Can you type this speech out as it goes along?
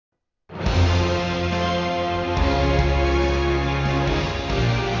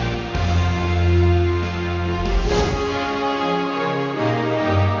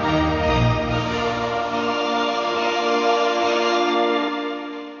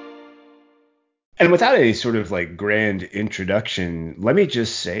And without any sort of like grand introduction, let me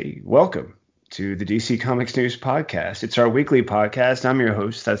just say welcome to the DC Comics News Podcast. It's our weekly podcast. I'm your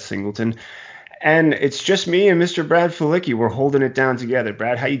host, Seth Singleton, and it's just me and Mr. Brad Felicki. We're holding it down together.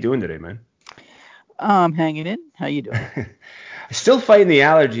 Brad, how you doing today, man? I'm hanging in. How you doing? Still fighting the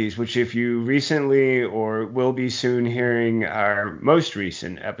allergies, which if you recently or will be soon hearing our most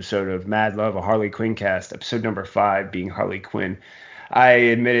recent episode of Mad Love, a Harley Quinn cast, episode number 5 being Harley Quinn, I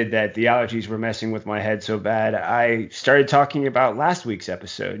admitted that the allergies were messing with my head so bad. I started talking about last week's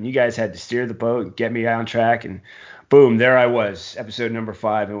episode, and you guys had to steer the boat and get me on track, and boom, there I was, episode number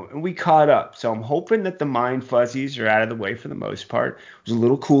 5, and we caught up. So I'm hoping that the mind fuzzies are out of the way for the most part. It was a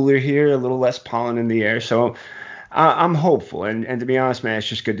little cooler here, a little less pollen in the air, so I'm hopeful. And to be honest, man, it's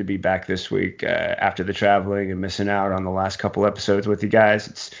just good to be back this week after the traveling and missing out on the last couple episodes with you guys.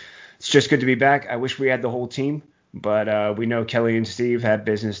 It's just good to be back. I wish we had the whole team. But we know Kelly and Steve have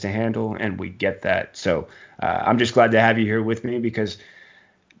business to handle, and we get that. So I'm just glad to have you here with me because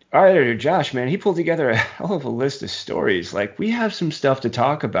our editor, Josh, man, he pulled together a hell of a list of stories. Like, we have some stuff to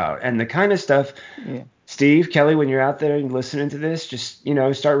talk about. And the kind of stuff, Yeah. Steve, Kelly, when you're out there and listening to this, just,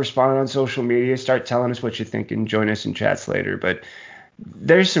 start responding on social media, start telling us what you think, and join us in chats later. But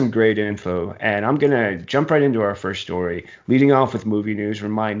there's some great info, and I'm going to jump right into our first story, leading off with movie news.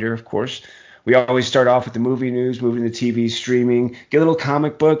 Reminder, of course, we always start off with the movie news, moving to TV, streaming, get a little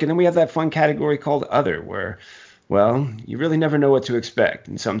comic book, and then we have that fun category called Other, where, well, you really never know what to expect,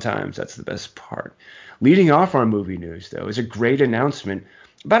 and sometimes that's the best part. Leading off our movie news, though, is a great announcement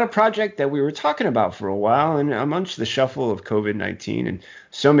about a project that we were talking about for a while, and amongst the shuffle of COVID-19 and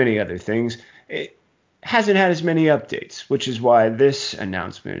so many other things, it hasn't had as many updates, which is why this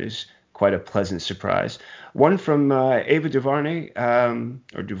announcement is quite a pleasant surprise. One from Ava DuVernay,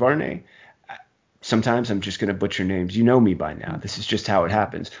 or DuVernay. Sometimes I'm just going to butcher names. You know me by now. This is just how it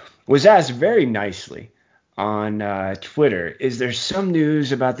happens. Was asked very nicely on Twitter, is there some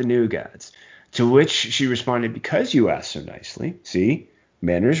news about the New Gods? To which she responded, because you asked so nicely. See,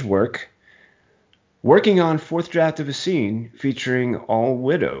 manners work. Working on fourth draft of a scene featuring All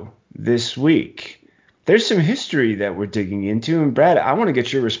Widow this week. There's some history that we're digging into. And Brad, I want to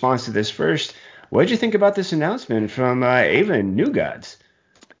get your response to this first. What did you think about this announcement from Ava and New Gods?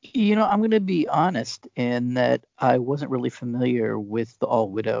 I'm going to be honest in that I wasn't really familiar with the All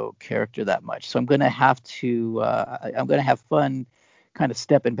Widow character that much. So I'm going to have to, I'm going to have fun kind of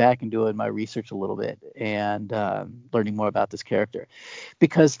stepping back and doing my research a little bit and learning more about this character.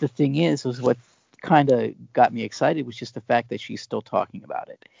 Because the thing was what kind of got me excited was just the fact that she's still talking about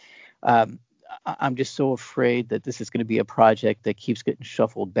it. I'm just so afraid that this is going to be a project that keeps getting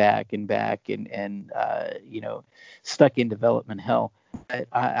shuffled back and stuck in development hell.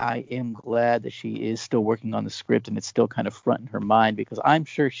 I am glad that she is still working on the script and it's still kind of front in her mind because I'm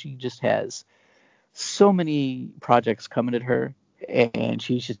sure she just has so many projects coming at her. And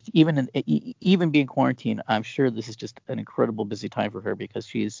she's just even being quarantined, I'm sure this is just an incredible busy time for her because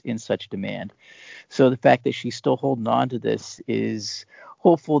she's in such demand. So the fact that she's still holding on to this is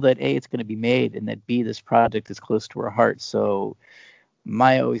hopeful that A, it's going to be made, and that B, this project is close to her heart. So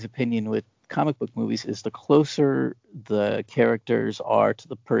my always opinion with comic book movies is the closer the characters are to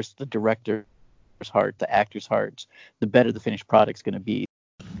the director's heart, the actor's heart, the better the finished product's going to be.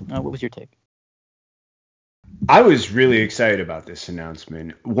 What was your take? I was really excited about this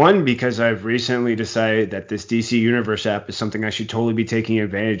announcement. One, because I've recently decided that this DC Universe app is something I should totally be taking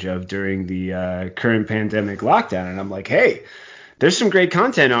advantage of during the current pandemic lockdown. And I'm like, hey, there's some great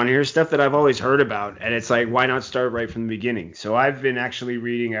content on here, stuff that I've always heard about. And it's like, why not start right from the beginning? So I've been actually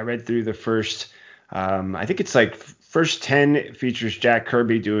reading. I read through the first, I think it's like first 10 features Jack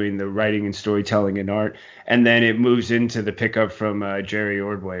Kirby doing the writing and storytelling and art. And then it moves into the pickup from Jerry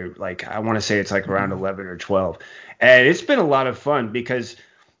Ordway. Like, I want to say it's like around 11 or 12. And it's been a lot of fun because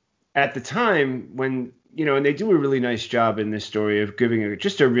at the time when, and they do a really nice job in this story of giving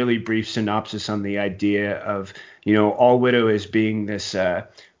just a really brief synopsis on the idea of, All Widow as being this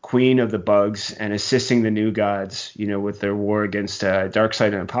queen of the bugs and assisting the New Gods, with their war against Darkseid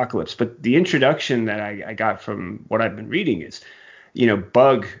and Apocalypse. But the introduction that I got from what I've been reading is,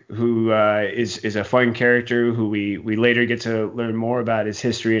 Bug, who is a fun character who we later get to learn more about his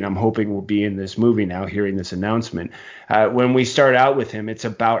history, and I'm hoping will be in this movie now, hearing this announcement. When we start out with him, it's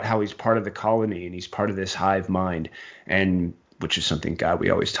about how he's part of the colony and he's part of this hive mind, and which is something, God, we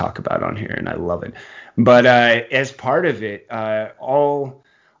always talk about on here, and I love it. But as part of it, All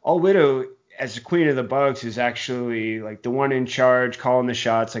Widow, as the queen of the bugs, is actually like the one in charge, calling the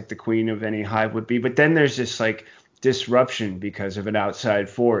shots like the queen of any hive would be. But then there's this like disruption because of an outside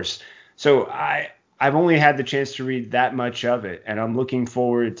force. So I've only had the chance to read that much of it, and I'm looking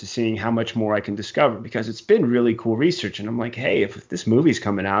forward to seeing how much more I can discover, because it's been really cool research. And I'm like, hey, if this movie's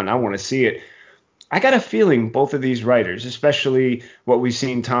coming out and I want to see it, I got a feeling both of these writers, especially what we've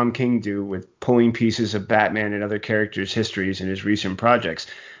seen Tom King do with pulling pieces of Batman and other characters' histories in his recent projects,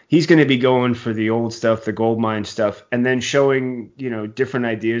 he's going to be going for the old stuff, the gold mine stuff, and then showing, different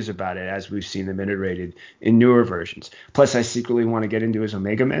ideas about it as we've seen them iterated in newer versions. Plus, I secretly want to get into his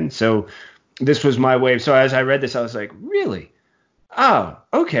Omega Men. So this was my wave. So as I read this, I was like, really? Oh,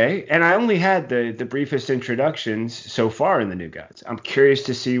 okay. And I only had the briefest introductions so far in the New Gods. I'm curious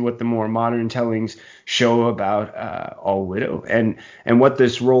to see what the more modern tellings show about All Widow and what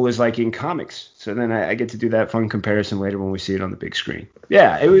this role is like in comics. So then I get to do that fun comparison later when we see it on the big screen.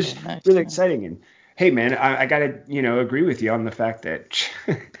 Yeah, it was Nice. really exciting. And hey, man, I got to, agree with you on the fact that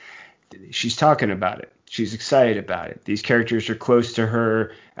she's talking about it. She's excited about it. These characters are close to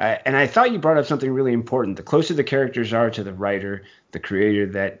her. And I thought you brought up something really important. The closer the characters are to the writer, the creator,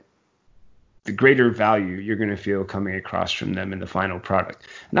 that the greater value you're going to feel coming across from them in the final product.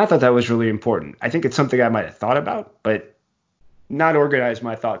 And I thought that was really important. I think it's something I might have thought about, but not organized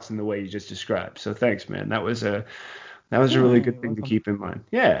my thoughts in the way you just described. So thanks, man. That was a really good thing to keep in mind.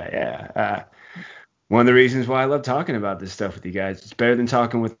 Yeah. One of the reasons why I love talking about this stuff with you guys. It's better than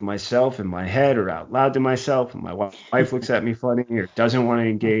talking with myself in my head or out loud to myself. And my wife looks at me funny or doesn't want to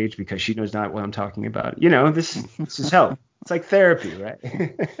engage because she knows not what I'm talking about. This is help. It's like therapy,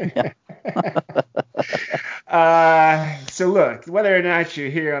 right? So look, whether or not you're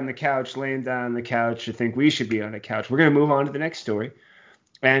here on the couch, laying down on the couch, or think we should be on a couch, we're going to move on to the next story.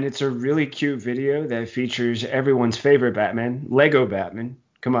 And it's a really cute video that features everyone's favorite Batman, Lego Batman.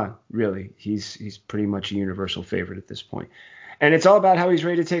 Come on, really. He's pretty much a universal favorite at this point. And it's all about how he's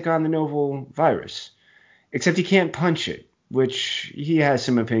ready to take on the novel virus. Except he can't punch it, which he has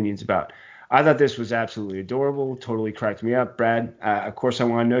some opinions about. I thought this was absolutely adorable, totally cracked me up. Brad, of course I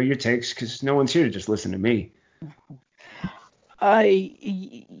want to know your takes because no one's here to just listen to me.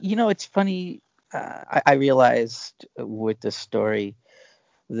 It's funny. I realized with this story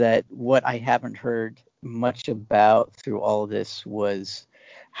that what I haven't heard much about through all of this was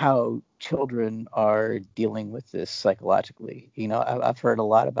how children are dealing with this psychologically. I've heard a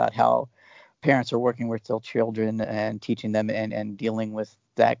lot about how parents are working with their children and teaching them and dealing with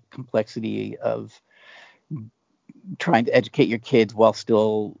that complexity of trying to educate your kids while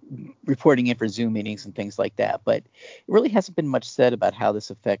still reporting in for Zoom meetings and things like that. But it really hasn't been much said about how this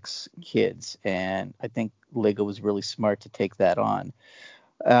affects kids. And I think Lego was really smart to take that on.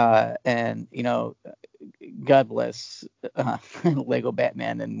 And God bless Lego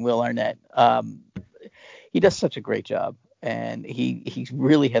Batman and Will Arnett. He does such a great job, and he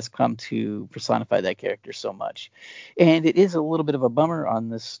really has come to personify that character so much. And it is a little bit of a bummer on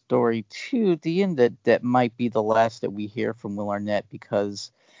this story too, at the end, that might be the last that we hear from Will Arnett,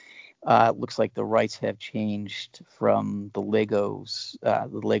 because it looks like the rights have changed from the Lego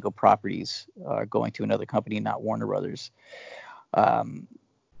properties are going to another company, not Warner Brothers.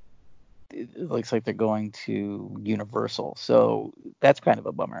 It looks like they're going to Universal, so that's kind of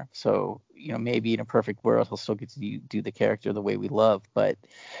a bummer. So maybe in a perfect world he'll still get to do the character the way we love, but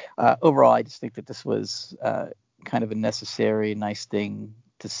overall I just think that this was kind of a necessary, nice thing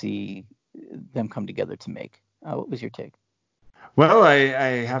to see them come together to make. What was your take? Well,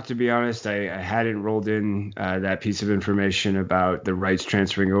 I have to be honest. I hadn't rolled in that piece of information about the rights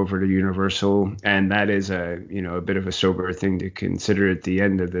transferring over to Universal, and that is a bit of a sober thing to consider at the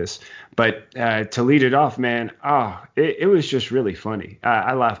end of this. But to lead it off, man, it was just really funny.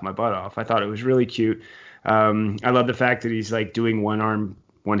 I laughed my butt off. I thought it was really cute. I love the fact that he's like doing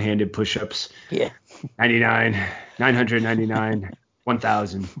one-handed push-ups. Yeah. 99, 999,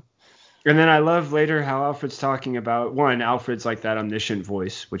 1,000. And then I love later how Alfred's talking about, Alfred's like that omniscient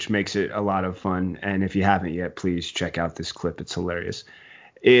voice, which makes it a lot of fun. And if you haven't yet, please check out this clip. It's hilarious.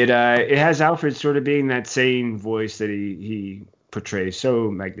 It has Alfred sort of being that sane voice that he portrays so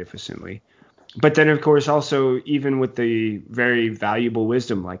magnificently. But then, of course, also even with the very valuable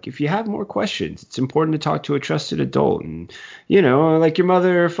wisdom, like if you have more questions, it's important to talk to a trusted adult. And, like your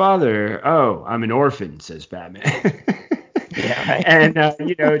mother or father. Oh, I'm an orphan, says Batman. Yeah, right. And,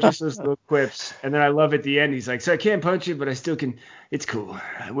 just those little quips. And then I love at the end, he's like, so I can't punch you, but I still can. It's cool.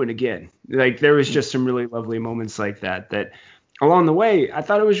 I win again. Like there was just some really lovely moments like that along the way, I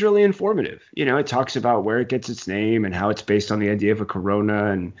thought it was really informative. It talks about where it gets its name and how it's based on the idea of a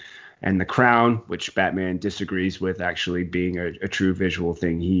corona and the crown, which Batman disagrees with actually being a true visual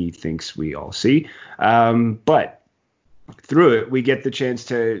thing he thinks we all see. But through it, we get the chance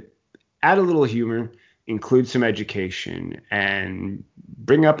to add a little humor, include some education and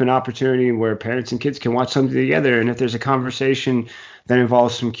bring up an opportunity where parents and kids can watch something together. And if there's a conversation that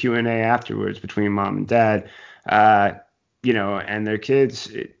involves some Q&A afterwards between mom and dad, and their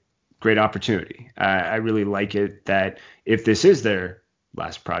kids, great opportunity. I really like it that if this is their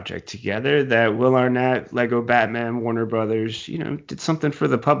last project together, that Will Arnett, Lego Batman, Warner Brothers, did something for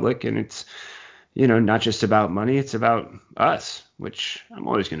the public. And it's, not just about money, it's about us, which I'm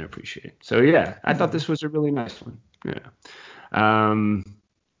always going to appreciate. So, yeah, I thought this was a really nice one. Yeah.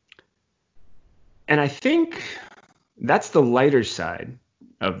 And I think that's the lighter side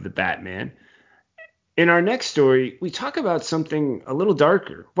of the Batman. In our next story, we talk about something a little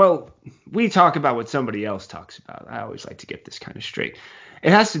darker. Well, we talk about what somebody else talks about. I always like to get this kind of straight.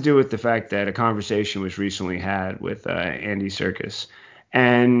 It has to do with the fact that a conversation was recently had with Andy Serkis.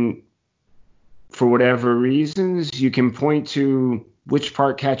 And for whatever reasons, you can point to which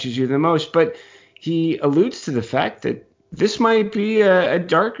part catches you the most. But he alludes to the fact that this might be a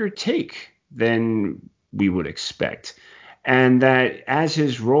darker take than we would expect. And that as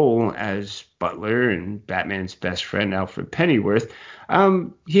his role as Butler and Batman's best friend, Alfred Pennyworth,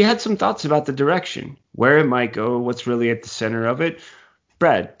 he had some thoughts about the direction, where it might go, what's really at the center of it.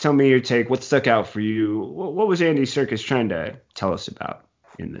 Brad, tell me your take. What stuck out for you? What was Andy Serkis trying to tell us about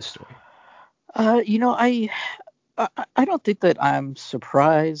in this story? I don't think that I'm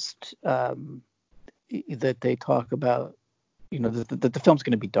surprised that they talk about, that the film's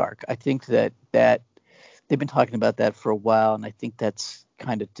going to be dark. I think that they've been talking about that for a while, and I think that's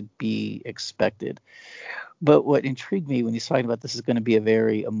kind of to be expected. But what intrigued me when he's talking about this is going to be a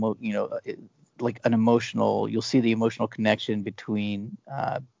very like an emotional. You'll see the emotional connection between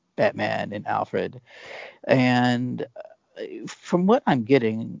Batman and Alfred, and from what I'm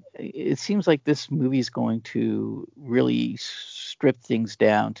getting, it seems like this movie is going to really strip things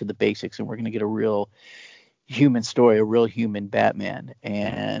down to the basics, and we're going to get a real human story, a real human Batman,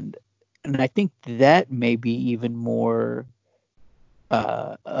 and I think that may be even more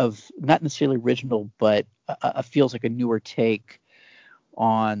of not necessarily original, but feels like a newer take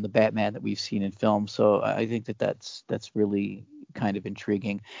on the Batman that we've seen in film. So I think that's really kind of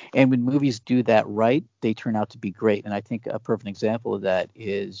intriguing. And when movies do that right, they turn out to be great. And I think a perfect example of that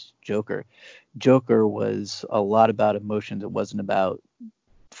is Joker. Joker was a lot about emotions. It wasn't about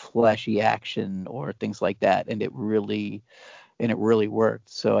flashy action or things like that. And it really worked.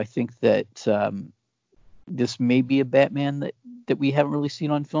 So I think that this may be a Batman that we haven't really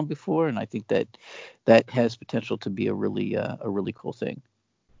seen on film before, and I think that has potential to be a really cool thing.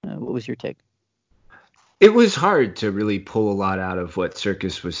 What was your take? It was hard to really pull a lot out of what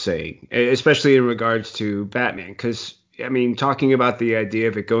Serkis was saying, especially in regards to Batman, because talking about the idea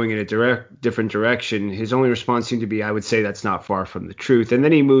of it going in a different direction, his only response seemed to be, I would say that's not far from the truth. And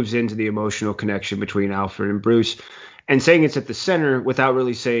then he moves into the emotional connection between Alfred and Bruce and saying it's at the center without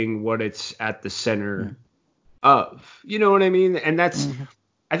really saying what it's at the center of. You know what I mean? And that's,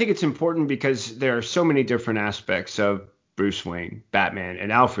 I think it's important because there are so many different aspects of Bruce Wayne, Batman,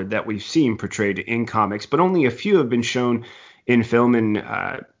 and Alfred that we've seen portrayed in comics, but only a few have been shown in film and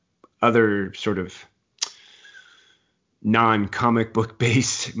other sort of non-comic book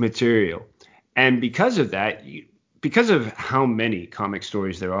based material. And because of that, because of how many comic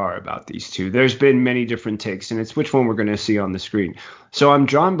stories there are about these two, there's been many different takes, and it's which one we're going to see on the screen. So I'm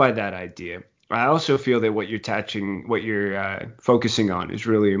drawn by that idea. I also feel that what you're focusing on is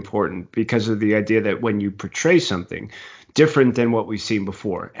really important because of the idea that when you portray something different than what we've seen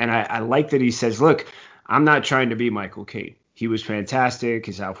before. And I like that he says, look, I'm not trying to be Michael Caine. He was fantastic.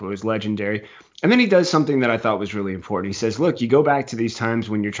 His Alfred was legendary. And then he does something that I thought was really important. He says, look, you go back to these times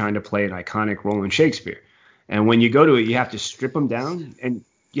when you're trying to play an iconic role in Shakespeare. And when you go to it, you have to strip them down and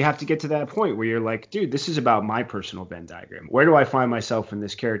you have to get to that point where you're like, dude, this is about my personal Venn diagram. Where do I find myself in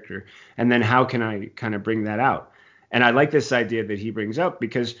this character? And then how can I kind of bring that out? And I like this idea that he brings up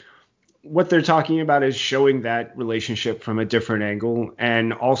because what they're talking about is showing that relationship from a different angle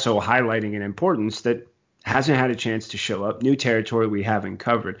and also highlighting an importance that hasn't had a chance to show up, new territory we haven't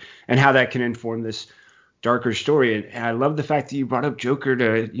covered, and how that can inform this darker story. And I love the fact that you brought up Joker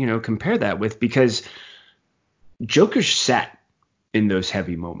to, compare that with, because Joker sat in those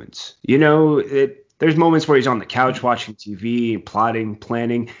heavy moments. There's moments where he's on the couch watching TV, plotting,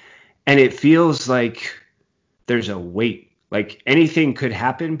 planning, and it feels like there's a weight. Like anything could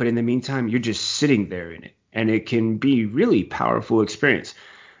happen, but in the meantime, you're just sitting there in it, and it can be really powerful experience.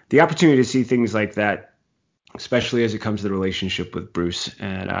 The opportunity to see things like that, especially as it comes to the relationship with Bruce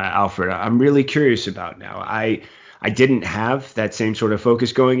and Alfred, I'm really curious about now. I didn't have that same sort of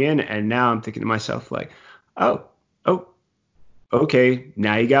focus going in, and now I'm thinking to myself like, oh, okay,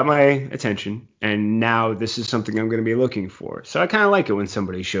 now you got my attention, and now this is something I'm going to be looking for. So I kind of like it when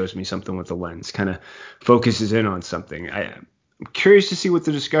somebody shows me something with a lens, kind of focuses in on something. I'm curious to see what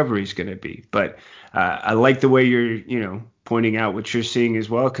the discovery is going to be, but I like the way you're, pointing out what you're seeing as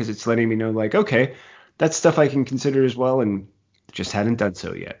well, because it's letting me know, like, okay, that's stuff I can consider as well, and just hadn't done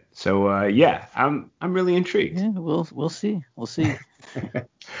so yet. So yeah, I'm really intrigued. Yeah, we'll see. We'll see.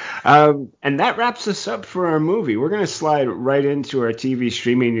 And that wraps us up for our movie. We're going to slide right into our TV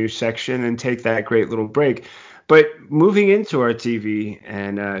streaming news section and take that great little break. But moving into our TV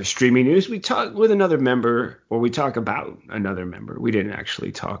and streaming news, we talk with another member, or we talk about another member. We didn't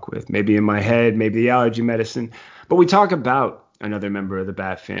actually talk with, maybe in my head, maybe the allergy medicine, but we talk about another member of the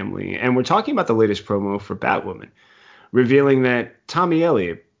Bat family. And we're talking about the latest promo for Batwoman, revealing that Tommy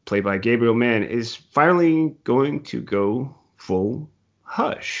Elliott, played by Gabriel Mann, is finally going to go full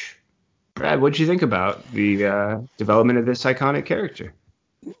Hush. Brad, what do you think about the development of this iconic character?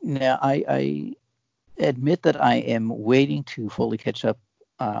 Now, I admit that I am waiting to fully catch up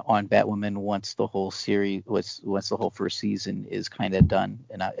on Batwoman once the whole series, once the whole first season is kind of done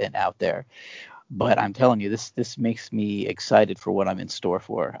and out there. But I'm telling you, this makes me excited for what I'm in store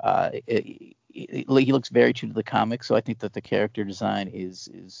for. He looks very true to the comics, so I think that the character design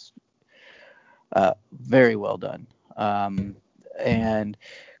is very well done. And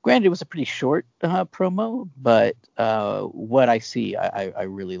granted, it was a pretty short promo, but what I see, I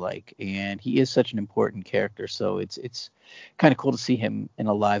really like, and he is such an important character, so it's kind of cool to see him in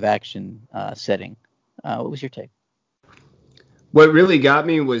a live action setting. What was your take? What really got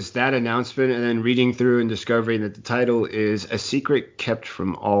me was that announcement, and then reading through and discovering that the title is A Secret Kept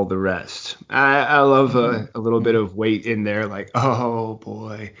from All the Rest. I love a little bit of weight in there, like, oh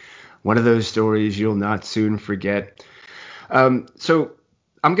boy, one of those stories you'll not soon forget. So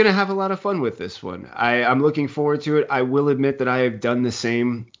I'm going to have a lot of fun with this one. I'm looking forward to it. I will admit that I have done the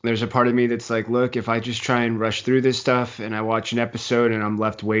same. There's a part of me that's like, look, if I just try and rush through this stuff and I watch an episode and I'm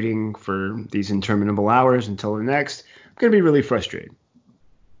left waiting for these interminable hours until the next, I'm going to be really frustrated.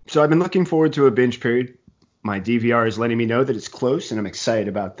 So I've been looking forward to a binge period. My DVR is letting me know that it's close, and I'm excited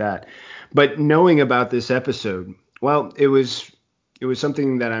about that. But knowing about this episode, well, it was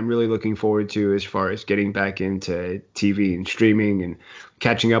something that I'm really looking forward to as far as getting back into TV and streaming and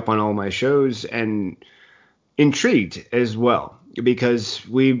catching up on all my shows, and intrigued as well, because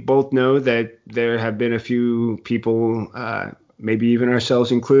we both know that there have been a few people, maybe even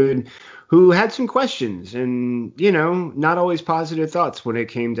ourselves included, who had some questions and, not always positive thoughts when it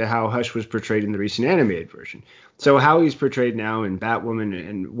came to how Hush was portrayed in the recent animated version. So how he's portrayed now in Batwoman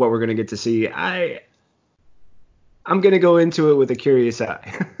and what we're going to get to see, I'm going to go into it with a curious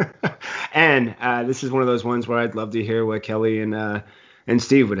eye. And this is one of those ones where I'd love to hear what Kelly and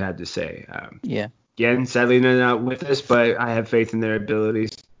Steve would have to say. Yeah. Again, sadly, they're not with us, but I have faith in their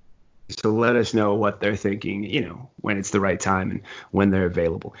abilities. So let us know what they're thinking, when it's the right time and when they're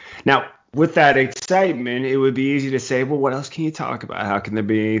available. Now, with that excitement, it would be easy to say, well, what else can you talk about? How can there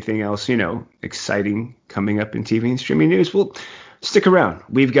be anything else, exciting coming up in TV and streaming news? Well, stick around.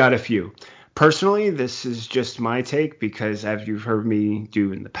 We've got a few. Personally, this is just my take because, as you've heard me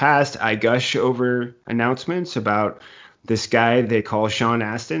do in the past, I gush over announcements about this guy they call Sean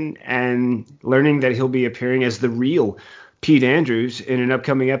Astin, and learning that he'll be appearing as the real Pete Andrews in an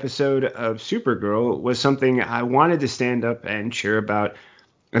upcoming episode of Supergirl was something I wanted to stand up and cheer about,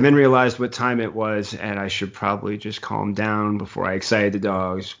 and then realized what time it was, and I should probably just calm down before I excited the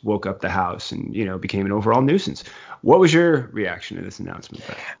dogs, woke up the house, and, became an overall nuisance. What was your reaction to this announcement,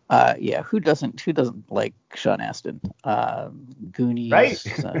 Ben? Yeah, who doesn't like Sean Astin? Right? Goonies,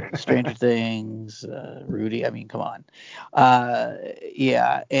 Stranger Things, Rudy. I mean, come on.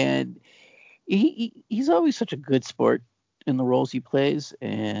 Yeah, and he's always such a good sport in the roles he plays,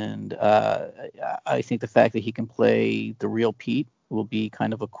 and I think the fact that he can play the real Pete will be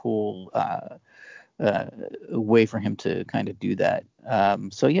kind of a cool way for him to kind of do that.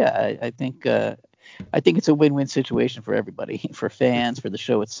 So yeah, I think it's a win-win situation for everybody, for fans, for the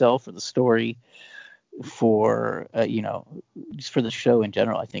show itself, for the story, for just for the show in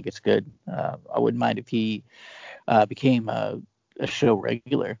general. I think it's good. I wouldn't mind if he became a show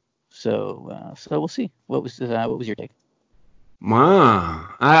regular. So we'll see. What was your take? Wow.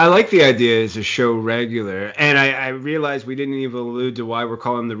 I like the idea as a show regular. And I realized we didn't even allude to why we're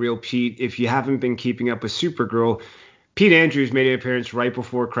calling him the real Pete. If you haven't been keeping up with Supergirl, Pete Andrews made an appearance right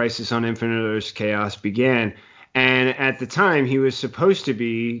before Crisis on Infinite Earths Chaos began. And at the time, he was supposed to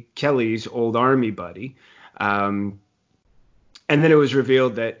be Kelly's old army buddy. And then it was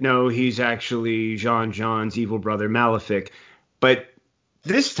revealed that, no, he's actually Jean-Jean's evil brother, Malefic. But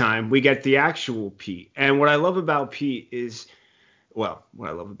this time, we get the actual Pete. And what I love about Pete is well, what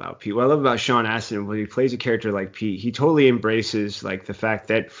I love about Pete, what I love about Sean Astin when he plays a character like Pete, he totally embraces like the fact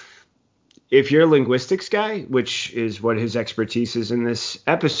that if you're a linguistics guy, which is what his expertise is in this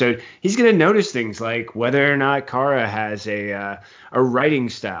episode, he's going to notice things like whether or not Kara has a writing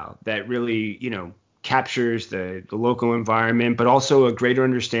style that really, captures the local environment, but also a greater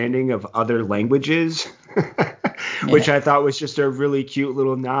understanding of other languages, Yeah. which I thought was just a really cute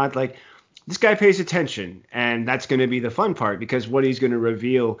little nod. Like, this guy pays attention, and that's going to be the fun part because what he's going to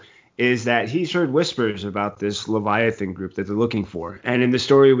reveal is that he's heard whispers about this Leviathan group that they're looking for. And in the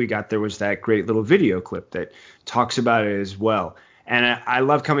story we got, there was that great little video clip that talks about it as well. And I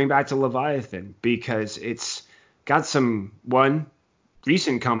love coming back to Leviathan because it's got some, one,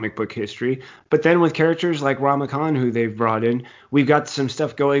 recent comic book history, but then with characters like Rama Khan, who they've brought in, we've got some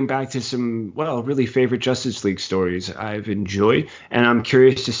stuff going back to some, well, really favorite Justice League stories I've enjoyed, and I'm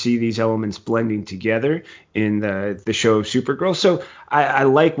curious to see these elements blending together in the show of Supergirl. So I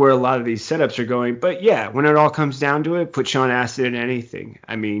like where a lot of these setups are going, but yeah, when it all comes down to it, put Sean Astin in anything.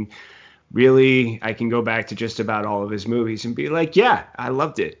 I mean, really, I can go back to just about all of his movies and be like, yeah, I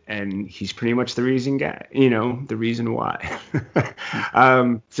loved it. And he's pretty much the reason guy, the reason why.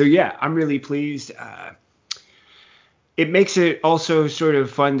 So yeah, I'm really pleased. It makes it also sort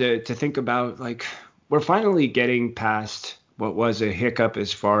of fun to think about, like, we're finally getting past what was a hiccup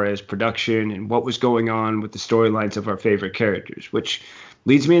as far as production and what was going on with the storylines of our favorite characters, which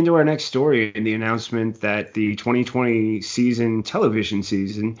leads me into our next story and the announcement that the 2020 television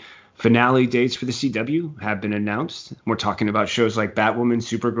season finale dates for the CW have been announced. We're talking about shows like Batwoman,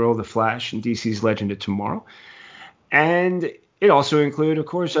 Supergirl, The Flash, and DC's Legend of Tomorrow. And it also include, of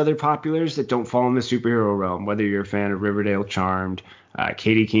course, other populars that don't fall in the superhero realm, whether you're a fan of Riverdale, Charmed,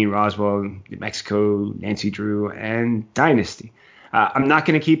 Katie Keene, Roswell, New Mexico, Nancy Drew, and Dynasty. I'm not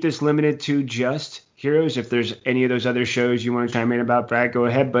going to keep this limited to just heroes. If there's any of those other shows you want to chime in about, Brad, go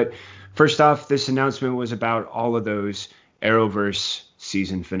ahead. But first off, this announcement was about all of those Arrowverse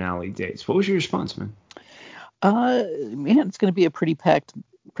season finale dates. What was your response, man? Man, it's going to be a pretty packed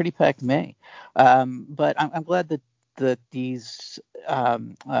May. But I'm glad that these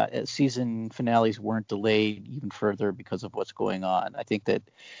season finales weren't delayed even further because of what's going on. I think that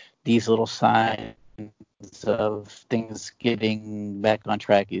these little signs of things getting back on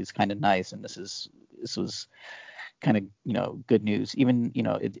track is kind of nice, and this was kind of good news. Even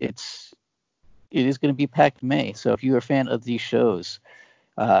it is going to be packed May. So if you're a fan of these shows,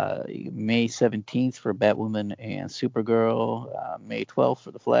 May 17th for Batwoman and Supergirl, May 12th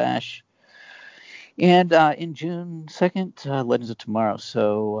for The Flash, and in June 2nd, Legends of Tomorrow.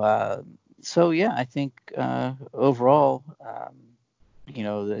 So yeah, I think overall,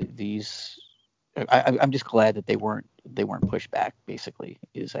 these. I'm just glad that they weren't pushed back. Basically,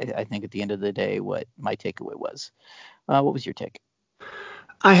 is I think at the end of the day, what my takeaway was. What was your take?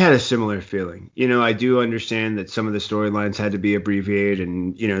 I had a similar feeling. I do understand that some of the storylines had to be abbreviated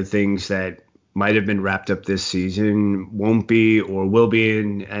and, things that might have been wrapped up this season won't be or will be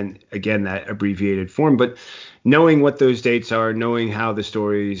in, and again, that abbreviated form. But knowing what those dates are, knowing how the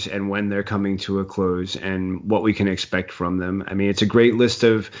stories and when they're coming to a close and what we can expect from them. I mean, it's a great list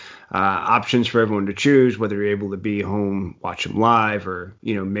of options for everyone to choose, whether you're able to be home, watch them live, or,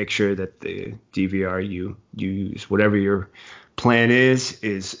 make sure that the DVR you use, whatever your plan is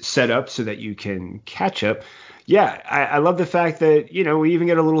set up so that you can catch up. Yeah, I love the fact that, we even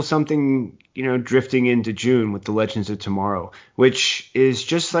get a little something, drifting into June with the Legends of Tomorrow, which is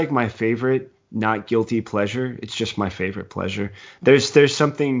just like my favorite, not guilty pleasure. It's just my favorite pleasure. There's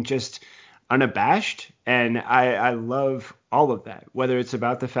something just unabashed, and I love all of that, whether it's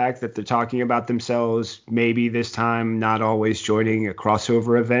about the fact that they're talking about themselves, maybe this time not always joining a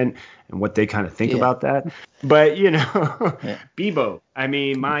crossover event and what they kind of think about that. But, yeah. Bebo, I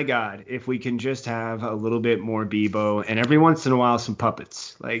mean, my God, if we can just have a little bit more Bebo and every once in a while some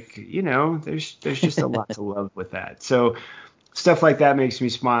puppets, like, there's just a lot to love with that. So stuff like that makes me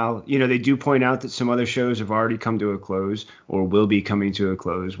smile. They do point out that some other shows have already come to a close or will be coming to a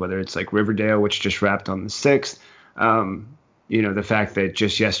close, whether it's like Riverdale, which just wrapped on the 6th. The fact that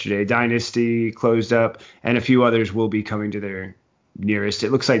just yesterday Dynasty closed up and a few others will be coming to their nearest.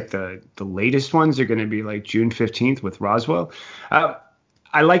 It looks like the latest ones are going to be like June 15th with Roswell.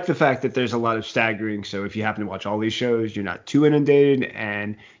 I like the fact that there's a lot of staggering. So if you happen to watch all these shows, you're not too inundated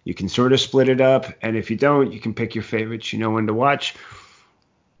and you can sort of split it up. And if you don't, you can pick your favorites, when to watch.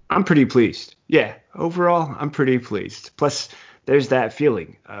 I'm pretty pleased. Yeah, overall, I'm pretty pleased. Plus, there's that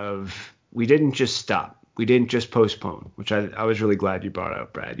feeling of we didn't just stop. We didn't just postpone, which I was really glad you brought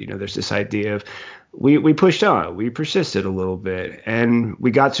up, Brad. There's this idea of we pushed on, we persisted a little bit, and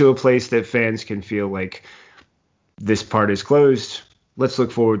we got to a place that fans can feel like this part is closed. Let's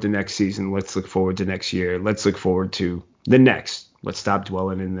look forward to next season. Let's look forward to next year. Let's look forward to the next. Let's stop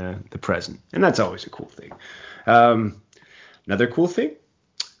dwelling in the present. And that's always a cool thing. Another cool thing.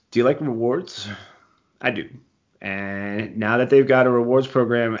 Do you like rewards? I do. And now that they've got a rewards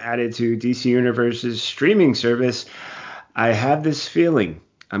program added to DC Universe's streaming service, I have this feeling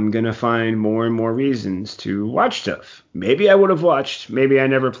I'm going to find more and more reasons to watch stuff. Maybe I would have watched. Maybe I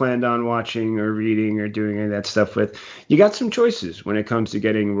never planned on watching or reading or doing any of that stuff with. You got some choices when it comes to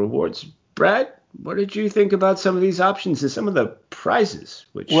getting rewards. Brad, what did you think about some of these options and some of the prizes?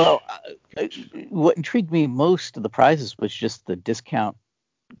 Well, what intrigued me most of the prizes was just the discount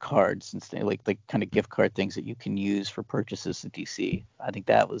cards and stuff, like the kind of gift card things that you can use for purchases at DC. I think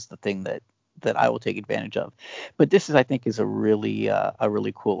that was the thing that I will take advantage of. But this is, I think, is a really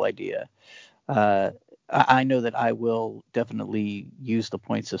cool idea. I know that I will definitely use the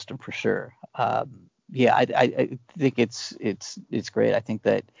point system for sure. Yeah, I think it's great. I think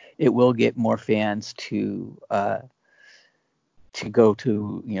that it will get more fans to go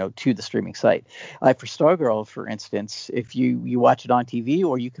to to the streaming site. For Stargirl, for instance, if you watch it on TV,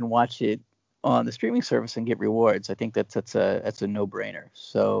 or you can watch it on the streaming service and get rewards, I think that's a no-brainer.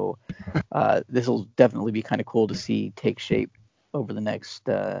 So this will definitely be kind of cool to see take shape over the next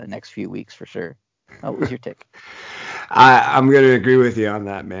few weeks for sure. What was your take? I'm going to agree with you on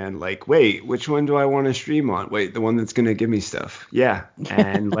that, man. Like, wait, which one do I want to stream on? Wait, the one that's going to give me stuff. Yeah.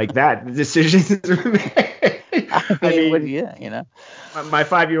 And like that, the decisions are made. I mean, yeah, My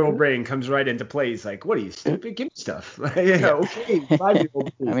 5-year-old brain comes right into play. He's like, what are you, stupid? Give me stuff. Okay,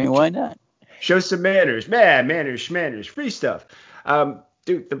 5-year-old. I mean, why not? Show some manners. Man, manners, schmanners, free stuff.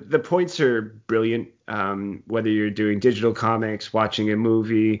 Dude, the points are brilliant. Whether you're doing digital comics, watching a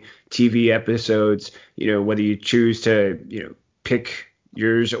movie, TV episodes, whether you choose to, pick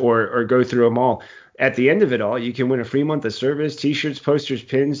yours or go through them all. At the end of it all, you can win a free month of service, T-shirts, posters,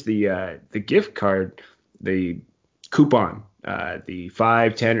 pins, the gift card, the coupon, the $5,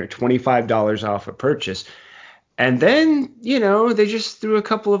 $10, or $25 off a purchase. And then, they just threw a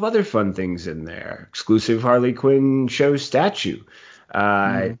couple of other fun things in there. Exclusive Harley Quinn show statue.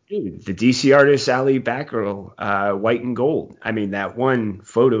 The DC artist Ali Batgirl, white and gold. I mean, that one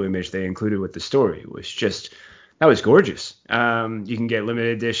photo image they included with the story that was gorgeous. You can get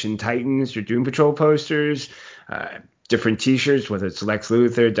limited edition Titans or Doom Patrol posters, different T-shirts, whether it's Lex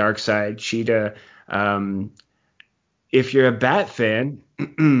Luthor, Darkseid, Cheetah. If you're a Bat fan,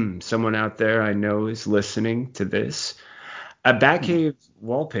 someone out there I know is listening to this, a Batcave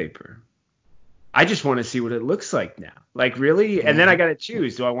wallpaper. I just want to see what it looks like now. Like, really? And then I got to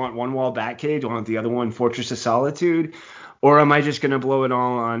choose. Do I want one wall Batcave? Do I want the other one Fortress of Solitude? Or am I just going to blow it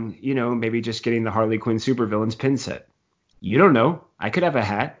all on, maybe just getting the Harley Quinn Supervillains pin set? You don't know. I could have a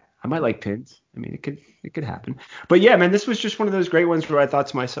hat. I might like pins. I mean, it could happen. But yeah, man, this was just one of those great ones where I thought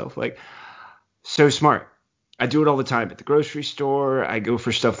to myself, like, so smart. I do it all the time at the grocery store. I go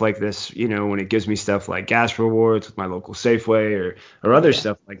for stuff like this, when it gives me stuff like gas rewards with my local Safeway or other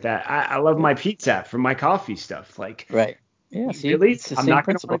stuff like that. I love my Pete's app for my coffee stuff. Like, right. Yeah, see, really? it's the I'm same not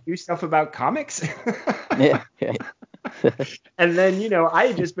going to principle. want to do stuff about comics? Yeah. And then, I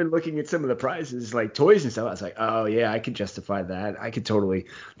had just been looking at some of the prizes, like toys and stuff. I was like, oh, yeah, I could justify that. I could totally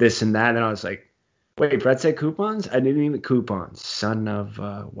this and that. And then I was like, wait, Brett said coupons? I didn't even coupons. Son of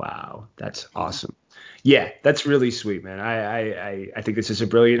wow. That's awesome. Yeah, that's really sweet, man. I think this is a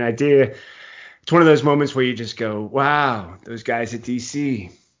brilliant idea. It's one of those moments where you just go, wow, those guys at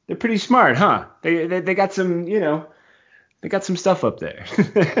DC, they're pretty smart, huh? They got some, they got some stuff up there.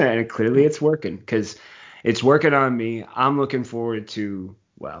 And clearly it's working because it's working on me. I'm looking forward to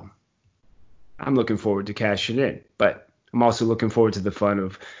cashing in, but I'm also looking forward to the fun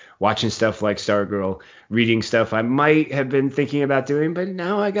of watching stuff like Stargirl, reading stuff I might have been thinking about doing, but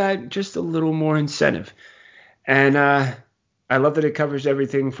now I got just a little more incentive. And I love that it covers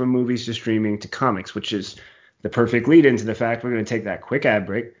everything from movies to streaming to comics, which is the perfect lead into the fact we're going to take that quick ad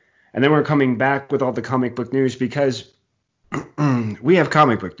break. And then we're coming back with all the comic book news because we have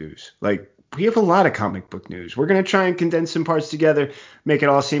comic book news. Like, we have a lot of comic book news. We're going to try and condense some parts together, make it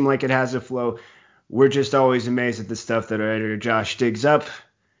all seem like it has a flow. We're just always amazed at the stuff that our editor Josh digs up,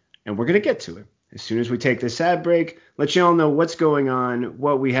 and we're going to get to it. As soon as we take this ad break, let you all know what's going on,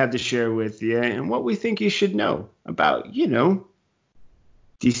 what we have to share with you, and what we think you should know about,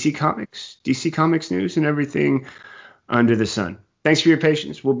 DC Comics news, and everything under the sun. Thanks for your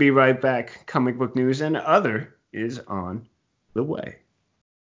patience. We'll be right back. Comic book news and other is on the way.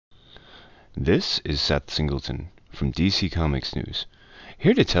 This is Seth Singleton from DC Comics News,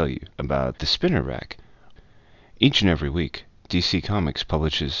 here to tell you about the Spinner Rack. Each and every week, DC Comics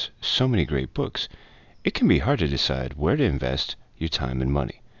publishes so many great books, It can be hard to decide where to invest your time and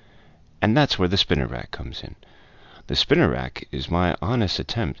money. And that's where the Spinner Rack comes in. The Spinner Rack is my honest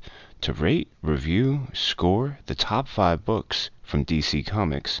attempt to rate, review, score the top 5 books from DC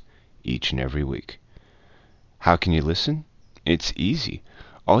Comics each and every week. How can you listen? It's easy.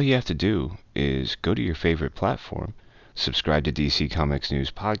 All you have to do is go to your favorite platform, subscribe to DC Comics News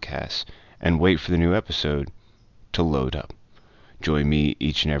Podcasts, and wait for the new episode to load up. Join me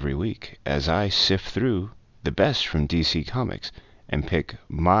each and every week as I sift through the best from DC Comics and pick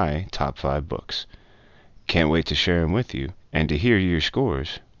my top 5 books. Can't wait to share them with you and to hear your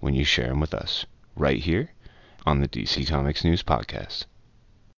scores when you share them with us, right here on the DC Comics News Podcast.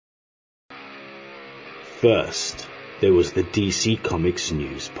 First, there was the DC Comics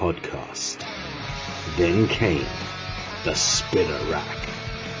News Podcast. Then came the Spinner Rack.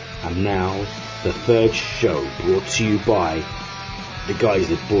 And now, the third show brought to you by the guys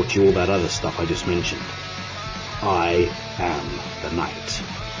that brought you all that other stuff I just mentioned. I Am the Night.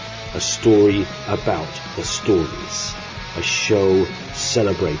 A story about the stories. A show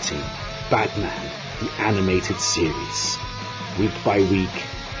celebrating Batman, the animated series. Week by week,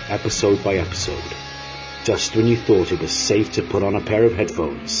 episode by episode. Just when you thought it was safe to put on a pair of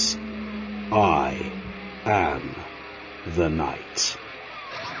headphones. I Am the Night.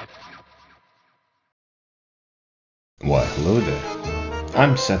 Why, hello there.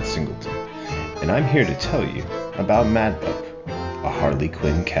 I'm Seth Singleton, and I'm here to tell you about Mad Love, a Harley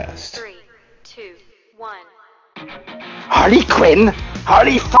Quinn cast. 3, 2, 1. Harley Quinn?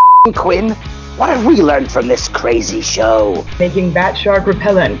 Harley f***ing Quinn? What have we learned from this crazy show? Making bat shark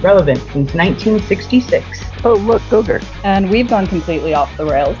repellent relevant since 1966. Oh, look, Ogre. And we've gone completely off the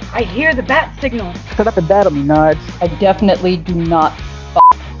rails. I hear the bat signal. Put up a battle, me nards. I definitely do not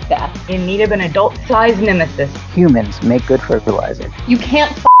that. In need of an adult-sized nemesis. Humans make good fertilizer. You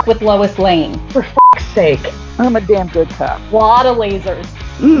can't with Lois Lane. For sake. I'm a damn good cop. Lot of lasers.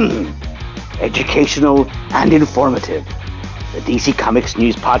 Educational and informative. The DC Comics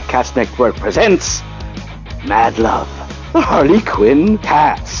News Podcast Network presents Mad Love, the Harley Quinn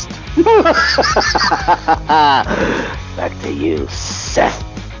cast. Back to you, Seth.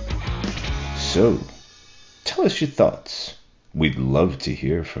 So, tell us your thoughts. We'd love to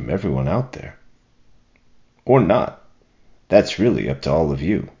hear from everyone out there. Or not. That's really up to all of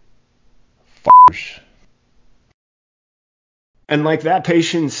you. F***ers. And like that,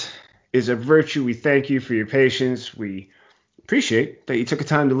 patience is a virtue. We thank you for your patience. We appreciate that you took the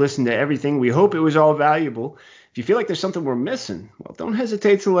time to listen to everything. We hope it was all valuable. If you feel like there's something we're missing, well, don't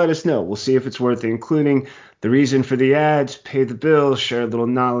hesitate to let us know. We'll see if it's worth including the reason for the ads, pay the bills, share a little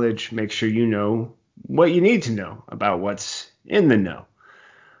knowledge, make sure you know what you need to know about what's in the know.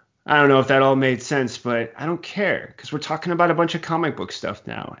 I don't know if that all made sense, but I don't care because we're talking about a bunch of comic book stuff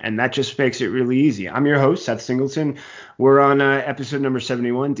now, and that just makes it really easy. I'm your host, Seth Singleton. We're on episode number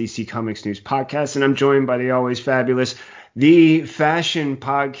 71, DC Comics News Podcast, and I'm joined by the always fabulous, the fashion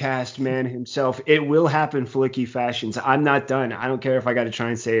podcast man himself. It will happen, Flicky Fashions. I'm not done. I don't care if I got to try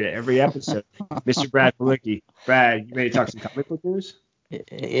and say it every episode. Mr. Brad Flicky. Brad, you ready to talk some comic book news?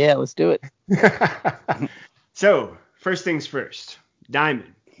 Yeah, let's do it. So, first things first.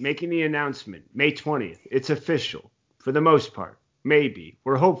 Diamond making the announcement May 20th. It's official for the most part. Maybe.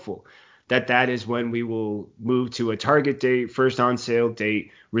 We're hopeful that that is when we will move to a target date, first on sale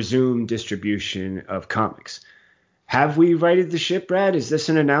date, resume distribution of comics. Have we righted the ship, Brad? Is this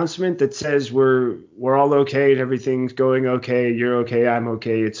an announcement that says we're all okay and everything's going okay, you're okay, I'm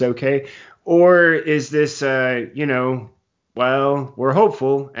okay, it's okay? Or is this, well, we're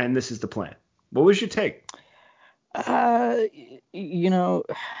hopeful and this is the plan? What was your take? I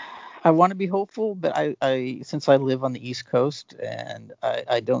want to be hopeful, but I since I live on the East Coast and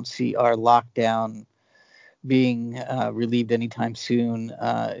I don't see our lockdown being relieved anytime soon,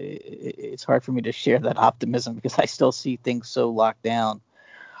 it's hard for me to share that optimism because I still see things so locked down.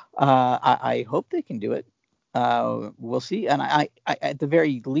 I hope they can do it. We'll see. And I at the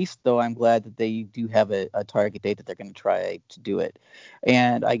very least, though, I'm glad that they do have a target date that they're going to try to do it.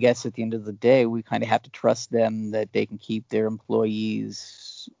 And I guess at the end of the day, we kind of have to trust them that they can keep their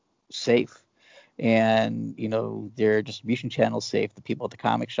employees safe and, their distribution channels safe, the people at the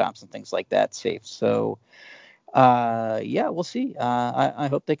comic shops and things like that safe. So, we'll see. I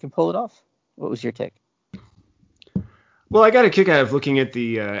hope they can pull it off. What was your take? Well, I got a kick out of looking at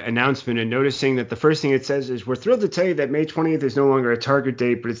the announcement and noticing that the first thing it says is, we're thrilled to tell you that May 20th is no longer a target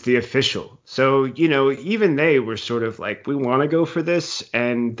date, but it's the official. So, even they were sort of like, we want to go for this,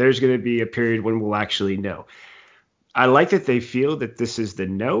 and there's going to be a period when we'll actually know. I like that they feel that this is the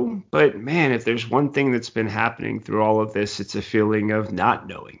no, but man, if there's one thing that's been happening through all of this, it's a feeling of not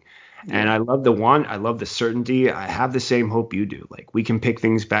knowing. And I love the want. I love the certainty. I have the same hope you do. Like, we can pick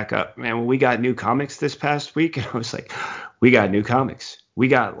things back up. Man, when we got new comics this past week, and I was like, we got new comics. We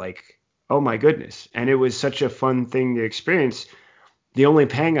got, like, oh my goodness. And it was such a fun thing to experience. The only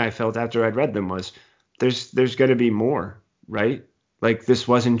pang I felt after I'd read them was there's going to be more, right? Like, this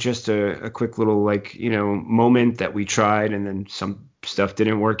wasn't just a quick little, like, moment that we tried and then some stuff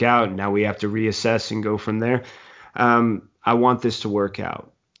didn't work out. And now we have to reassess and go from there. I want this to work out.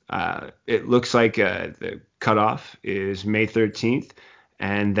 It looks like the cutoff is May 13th,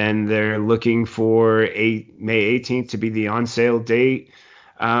 and then they're looking for May 18th to be the on sale date,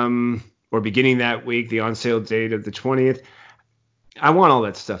 or beginning that week, the on sale date of the 20th. I want all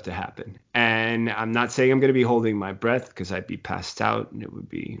that stuff to happen. And I'm not saying I'm going to be holding my breath because I'd be passed out and it would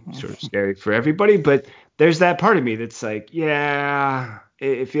be sort of scary for everybody. But there's that part of me that's like, yeah,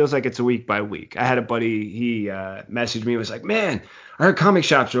 it feels like it's a week by week. I had a buddy, he messaged me and was like, man, I heard comic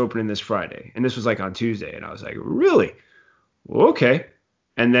shops are opening this Friday. And this was like on Tuesday. And I was like, really? Well, okay.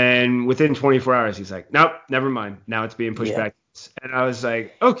 And then within 24 hours, he's like, nope, never mind. Now it's being pushed back. And I was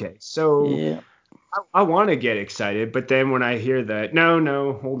like, okay, so I want to get excited. But then when I hear that,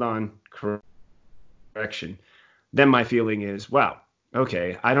 no, hold on, correction, then my feeling is, wow,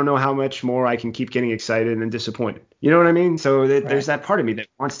 okay, I don't know how much more I can keep getting excited and disappointed. You know what I mean? So there's that part of me that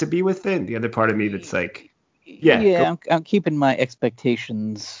wants to be with it. The other part of me that's like, I'm keeping my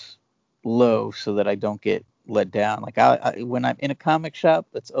expectations low so that I don't get let down. Like when I'm in a comic shop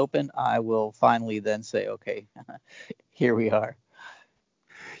that's open, I will finally then say, okay, here we are.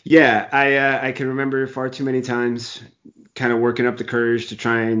 Yeah, I can remember far too many times kind of working up the courage to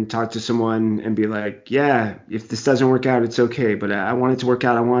try and talk to someone and be like, yeah, if this doesn't work out, it's okay, but I want it to work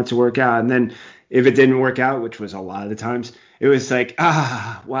out. And then if it didn't work out, which was a lot of the times, it was like,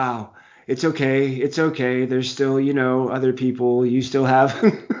 wow, it's okay. There's still, other people you still have.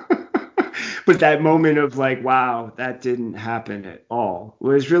 But that moment of like, wow, that didn't happen at all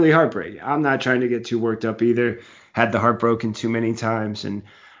was really heartbreaking. I'm not trying to get too worked up either. Had the heart broken too many times. And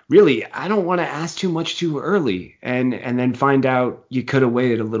really, I don't want to ask too much too early and then find out you could have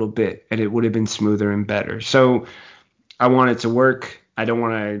waited a little bit and it would have been smoother and better. So I want it to work. I don't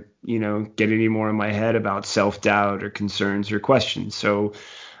want to, get any more in my head about self-doubt or concerns or questions. So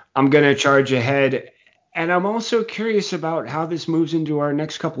I'm going to charge ahead. And I'm also curious about how this moves into our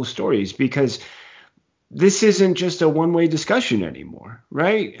next couple of stories, because this isn't just a one-way discussion anymore,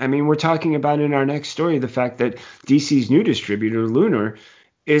 right? I mean, we're talking about in our next story the fact that DC's new distributor, Lunar,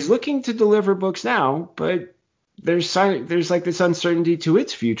 is looking to deliver books now, but there's like this uncertainty to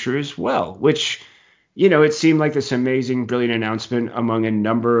its future as well, which, it seemed like this amazing, brilliant announcement among a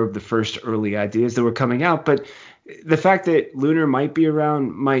number of the first early ideas that were coming out. But the fact that Lunar might be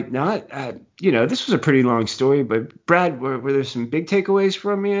around, might not, this was a pretty long story, but Brad, were there some big takeaways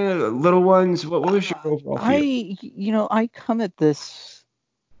from you? Little ones? What was your overall feel? I come at this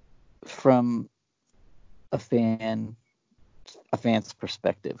from a fan's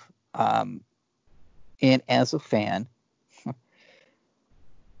perspective. And as a fan,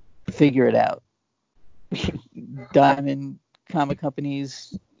 figure it out. Diamond comic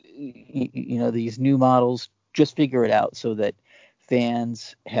companies, these new models, just figure it out so that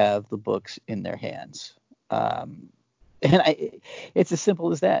fans have the books in their hands. It's as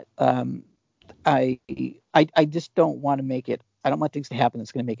simple as that. I just don't want to make it. I don't want things to happen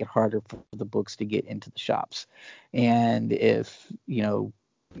that's going to make it harder for the books to get into the shops. And if,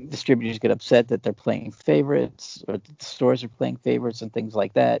 distributors get upset that they're playing favorites or the stores are playing favorites and things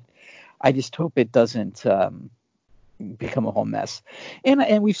like that, I just hope it doesn't become a whole mess.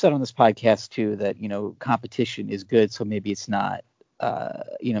 And we've said on this podcast too that competition is good, so maybe it's not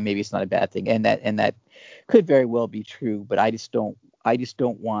maybe it's not a bad thing, and that could very well be true. But I just don't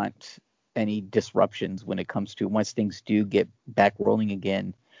want any disruptions when it comes to once things do get back rolling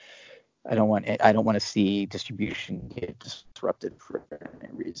again. I don't want to see distribution get disrupted for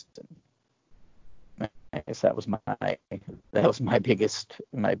any reason. I guess that was my biggest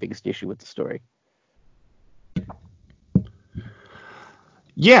issue with the story.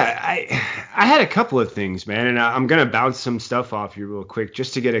 Yeah, I had a couple of things, man, and I'm gonna bounce some stuff off you real quick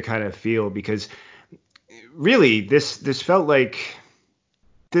just to get a kind of feel, because really this felt like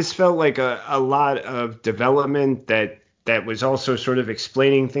a lot of development that was also sort of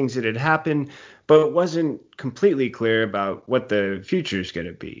explaining things that had happened, but wasn't completely clear about what the future is going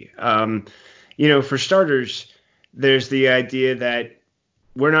to be. For starters, there's the idea that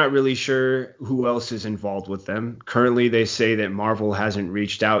we're not really sure who else is involved with them. Currently, they say that Marvel hasn't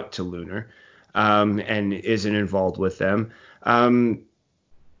reached out to Lunar and isn't involved with them. And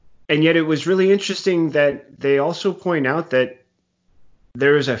yet it was really interesting that they also point out that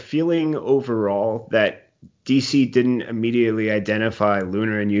there was a feeling overall that DC didn't immediately identify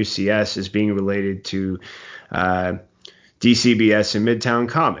Lunar and UCS as being related to DCBS and Midtown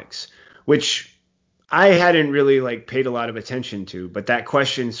Comics, which I hadn't really like paid a lot of attention to, but that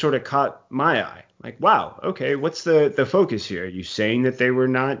question sort of caught my eye. Like, wow, okay, what's the focus here? Are you saying that they were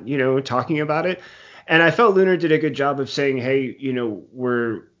not, talking about it? And I felt Lunar did a good job of saying, hey,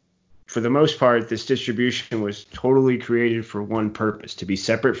 we're for the most part, this distribution was totally created for one purpose, to be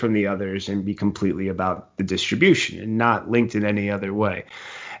separate from the others and be completely about the distribution and not linked in any other way.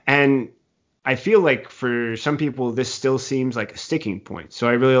 And I feel like for some people, this still seems like a sticking point. So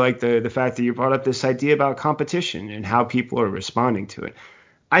I really like the fact that you brought up this idea about competition and how people are responding to it.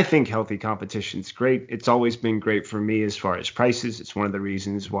 I think healthy competition is great. It's always been great for me as far as prices. It's one of the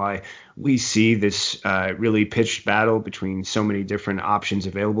reasons why we see this really pitched battle between so many different options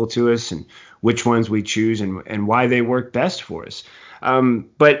available to us and which ones we choose and why they work best for us.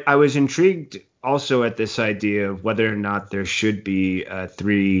 But I was intrigued also at this idea of whether or not there should be a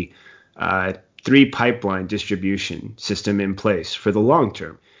three pipeline distribution system in place for the long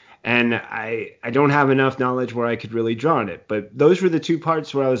term. And I don't have enough knowledge where I could really draw on it. But those were the two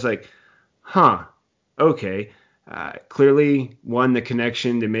parts where I was like, okay. Clearly, one, the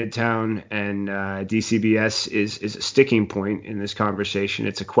connection to Midtown and DCBS is a sticking point in this conversation.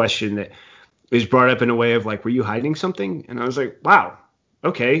 It's a question that is brought up in a way of like, were you hiding something? And I was like, wow,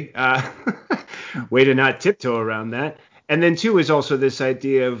 okay. Way to not tiptoe around that. And then two is also this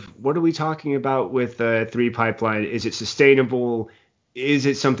idea of what are we talking about with three pipeline? Is it sustainable? Is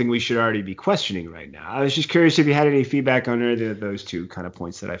it something we should already be questioning right now? I was just curious if you had any feedback on either of those two kind of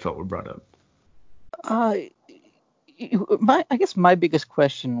points that I felt were brought up. I guess my biggest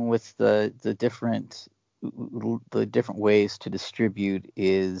question with the different ways to distribute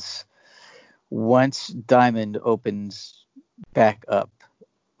is once Diamond opens back up,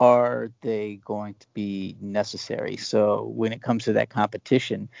 are they going to be necessary? So when it comes to that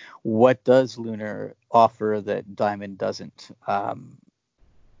competition, what does Lunar offer that Diamond doesn't? And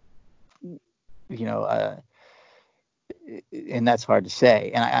that's hard to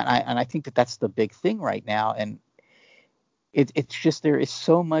say. And I think that that's the big thing right now. And it's just there is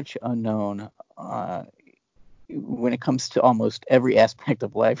so much unknown when it comes to almost every aspect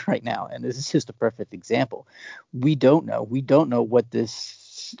of life right now. And this is just a perfect example. We don't know what this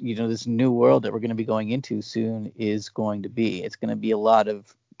this new world that we're going to be going into soon is going to be. It's going to be a lot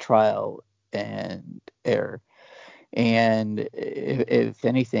of trial and error. And if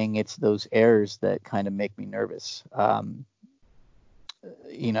anything, it's those errors that kind of make me nervous.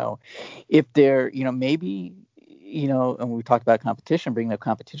 If they're, maybe, and we talked about competition, bringing up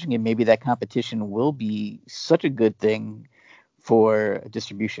competition, and maybe that competition will be such a good thing for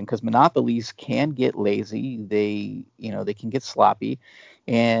distribution because monopolies can get lazy. They can get sloppy.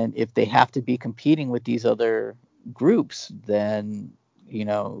 And if they have to be competing with these other groups, then,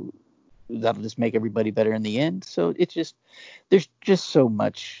 that'll just make everybody better in the end. So it's just, there's just so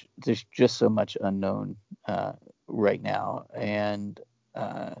much unknown right now. And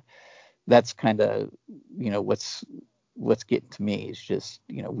that's kind of, what's getting to me is just,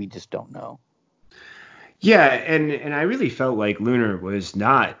 we just don't know. Yeah. And I really felt like Lunar was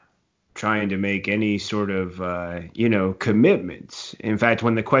not trying to make any sort of, commitments. In fact,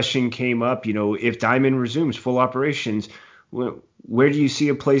 when the question came up, if Diamond resumes full operations, where do you see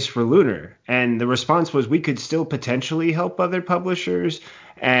a place for Lunar? And the response was we could still potentially help other publishers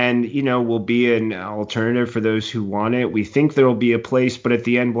and, we'll be an alternative for those who want it. We think there will be a place, but at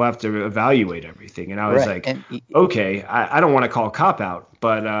the end we'll have to evaluate everything. And I was okay, I don't want to call cop out,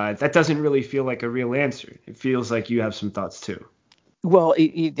 but that doesn't really feel like a real answer. It feels like you have some thoughts too. Well,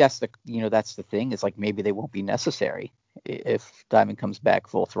 that's the thing. It's like maybe they won't be necessary if Diamond comes back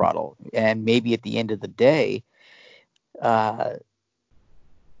full throttle, and maybe at the end of the day,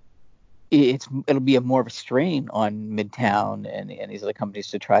 it'll be more of a strain on Midtown and these other companies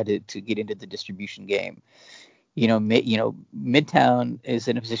to try to get into the distribution game. Midtown is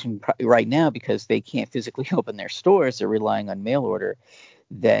in a position right now because they can't physically open their stores. They're relying on mail order.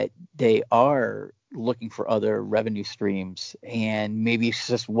 That they are looking for other revenue streams, and maybe it's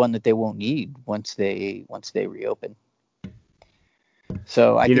just one that they won't need once they reopen.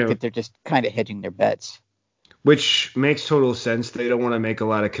 So I think that they're just kind of hedging their bets. Which makes total sense. They don't want to make a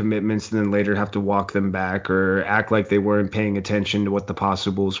lot of commitments and then later have to walk them back or act like they weren't paying attention to what the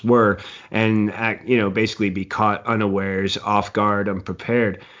possibles were and act, basically be caught unawares, off guard,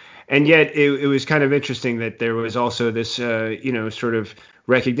 unprepared. And yet it was kind of interesting that there was also this, sort of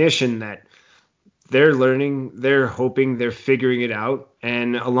recognition that they're learning, they're hoping, they're figuring it out.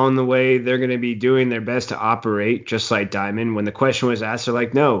 And along the way, they're going to be doing their best to operate just like Diamond. When the question was asked, they're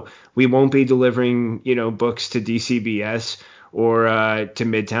like, no, we won't be delivering, books to DCBS or to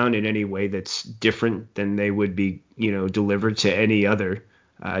Midtown in any way that's different than they would be, delivered to any other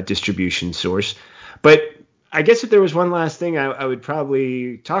distribution source. But I guess if there was one last thing I would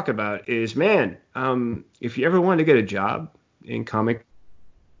probably talk about is, man, if you ever wanted to get a job in comic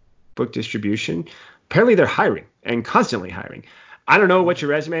book distribution, apparently they're hiring and constantly hiring. I don't know what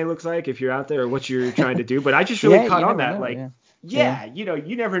your resume looks like if you're out there or what you're trying to do, but I just really caught on that.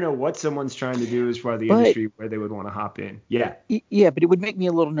 You never know what someone's trying to do as far as the industry where they would want to hop in. Yeah, but it would make me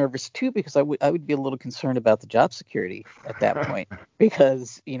a little nervous too, because I would be a little concerned about the job security at that point,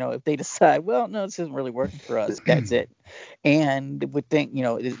 because if they decide, well, no, this isn't really working for us, that's it, and would think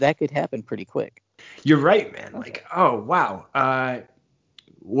that could happen pretty quick. You're right, man. Like, oh wow,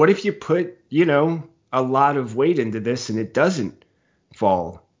 what if you put a lot of weight into this and it doesn't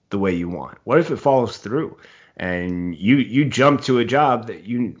fall the way you want? What if it falls through and you jump to a job that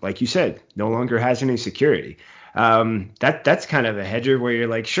like you said, no longer has any security? That's kind of a hedger where you're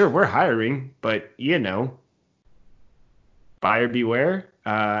like, sure, we're hiring, but buyer beware.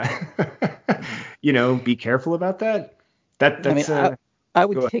 Be careful about that. I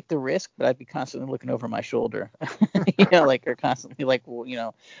would take the risk, but I'd be constantly looking over my shoulder, or constantly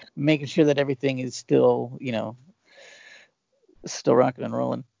making sure that everything is still, still rocking and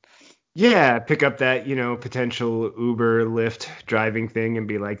rolling. Yeah, pick up that, potential Uber, Lyft driving thing and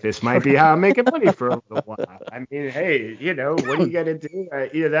be like, this might be how I'm making money for a little while. I mean, hey, what are you going to do?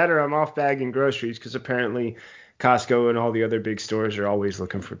 Either that or I'm off bagging groceries, because apparently Costco and all the other big stores are always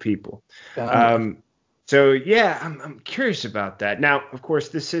looking for people. So, yeah, I'm curious about that. Now, of course,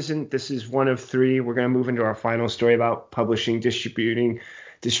 this is one of three. We're going to move into our final story about publishing, distributing,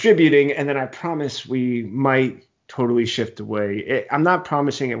 and then I promise we might totally shift away. I'm not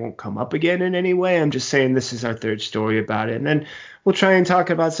promising it won't come up again in any way. I'm just saying this is our third story about it. And then we'll try and talk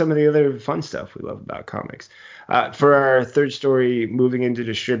about some of the other fun stuff we love about comics. For our third story, moving into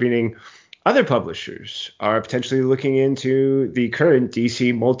distributing, other publishers are potentially looking into the current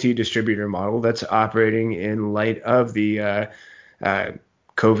DC multi-distributor model that's operating in light of the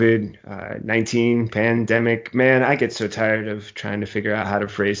COVID-19 pandemic. Man, I get so tired of trying to figure out how to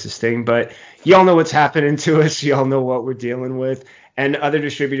phrase this thing, but y'all know what's happening to us. Y'all know what we're dealing with, and other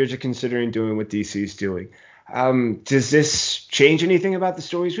distributors are considering doing what DC's doing. Does this change anything about the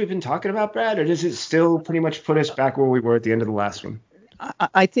stories we've been talking about, Brad, or does it still pretty much put us back where we were at the end of the last one?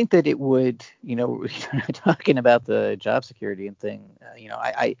 I think that it would, talking about the job security and thing,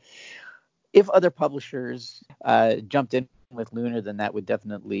 if other publishers jumped in with Lunar, then that would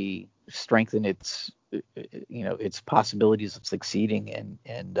definitely strengthen its possibilities of succeeding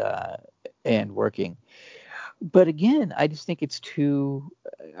and working. But again, I just think it's too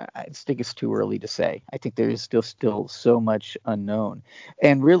early to say. I think there is still so much unknown.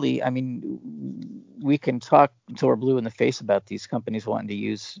 And really, I mean, we can talk until we're blue in the face about these companies wanting to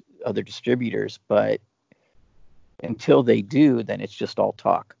use other distributors, but until they do, then it's just all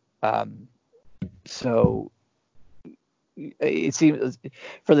talk. So it seems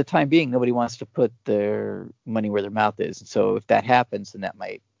for the time being, nobody wants to put their money where their mouth is. And so if that happens, then that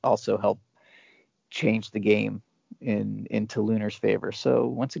might also help change the game into Lunar's favor. So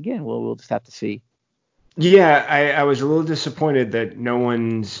once again, we'll just have to see. Yeah, I was a little disappointed that no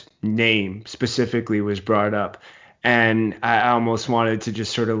one's name specifically was brought up, and I almost wanted to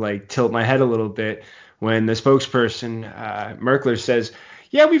just sort of like tilt my head a little bit when the spokesperson Merkler says,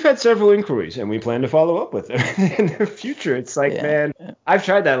 yeah, we've had several inquiries and we plan to follow up with them in the future. It's like, man, I've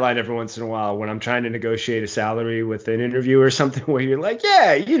tried that line every once in a while when I'm trying to negotiate a salary with an interview or something, where you're like,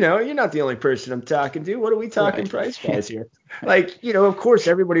 yeah, you're not the only person I'm talking to. What are we talking price-wise here? Like, of course,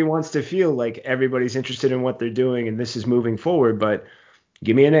 everybody wants to feel like everybody's interested in what they're doing and this is moving forward, but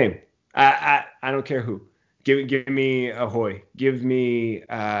give me a name. I don't care who. Give me Ahoy. Give me,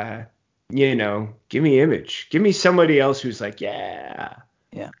 give me Image. Give me somebody else who's like, yeah,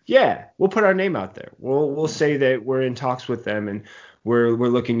 we'll put our name out there. We'll say that we're in talks with them and we're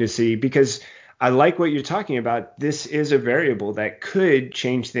looking to see, because I like what you're talking about. This is a variable that could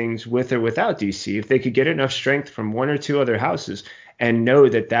change things with or without DC. If they could get enough strength from one or two other houses and know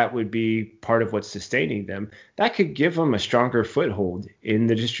that would be part of what's sustaining them, that could give them a stronger foothold in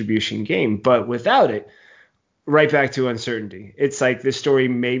the distribution game. But without it, right back to uncertainty. It's like this story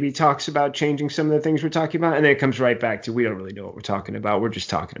maybe talks about changing some of the things we're talking about, and then it comes right back to we don't really know what we're talking about. We're just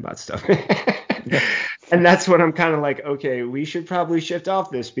talking about stuff. And that's what I'm kind of like, okay, we should probably shift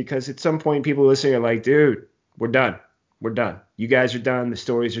off this, because at some point people listening are like, dude, we're done. We're done. You guys are done. The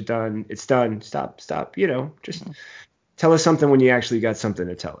stories are done. It's done. Stop. Just tell us something when you actually got something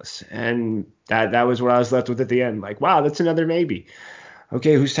to tell us. And that was what I was left with at the end. Like, wow, that's another maybe.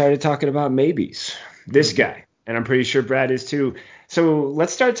 Okay, who's tired of talking about maybes? This guy. And I'm pretty sure Brad is too. So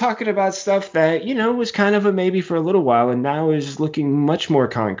let's start talking about stuff that, was kind of a maybe for a little while and now is looking much more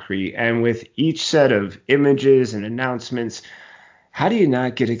concrete. And with each set of images and announcements, how do you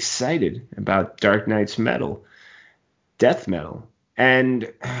not get excited about Dark Knight's metal, death metal?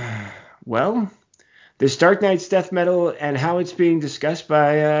 And, well, this Dark Knight's death metal and how it's being discussed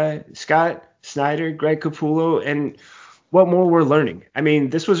by Scott Snyder, Greg Capullo, and what more we're learning. I mean,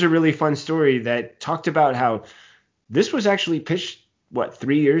 this was a really fun story that talked about how this was actually pitched,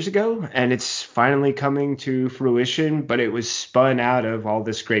 3 years ago? And it's finally coming to fruition, but it was spun out of all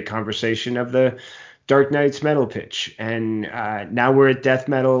this great conversation of the Dark Knight's metal pitch. And now we're at death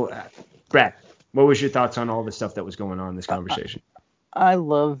metal. Brad, what was your thoughts on all the stuff that was going on in this conversation? I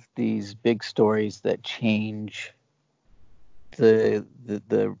love these big stories that change the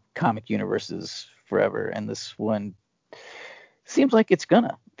comic universes forever, and this one seems like it's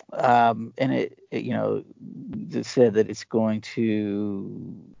gonna. And it said that it's going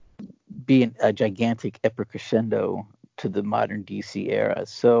to be a gigantic epic crescendo to the modern DC era.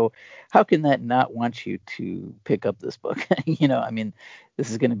 So how can that not want you to pick up this book? This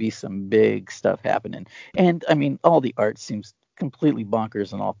is going to be some big stuff happening. And all the art seems completely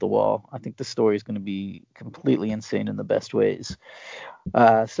bonkers and off the wall. I think the story is going to be completely insane in the best ways.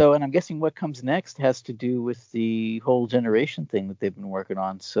 And I'm guessing what comes next has to do with the whole generation thing that they've been working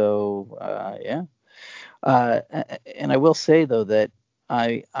on. So, yeah. And I will say, though, that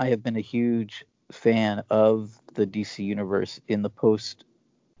I have been a huge fan of the DC universe in the post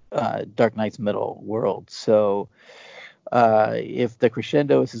Dark Knight's metal world. So if the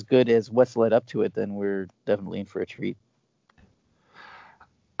crescendo is as good as what's led up to it, then we're definitely in for a treat.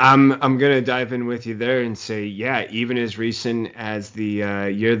 I'm gonna dive in with you there and say, yeah, even as recent as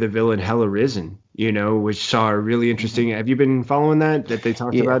the Year the Villain Hell Arisen, which saw a really interesting. Have you been following that they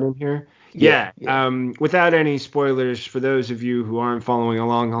talked about in here? Yeah. Without any spoilers, for those of you who aren't following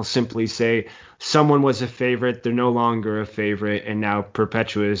along, I'll simply say someone was a favorite. They're no longer a favorite, and now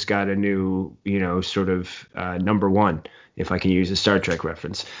Perpetua's got a new, sort of number one, if I can use a Star Trek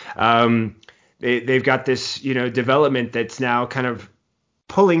reference. They've got this, development that's now kind of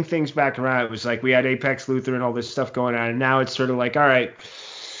pulling things back around. It was like we had Apex Luthor and all this stuff going on, and now it's sort of like, all right,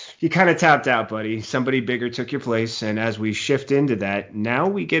 you kind of tapped out, buddy. Somebody bigger took your place, and as we shift into that, now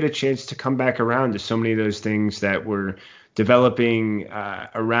we get a chance to come back around to so many of those things that were developing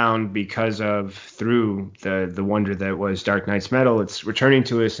around because of through the wonder that was Dark Knight's metal. It's returning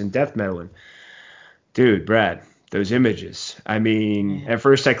to us in death metal. And dude, Brad, those images. At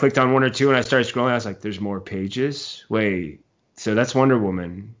first I clicked on one or two and I started scrolling. I was like, there's more pages. Wait. So that's Wonder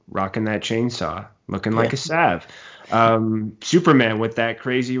Woman rocking that chainsaw, looking like a salve. Superman with that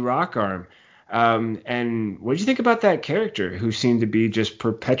crazy rock arm. And what did you think about that character who seemed to be just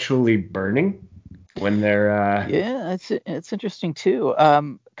perpetually burning when they're... Yeah, it's interesting too.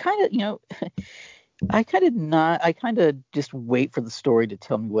 I kind of just wait for the story to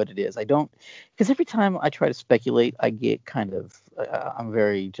tell me what it is. I don't, because every time I try to speculate, I get I'm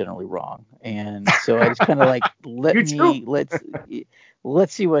very generally wrong. And so I just kind of like, let's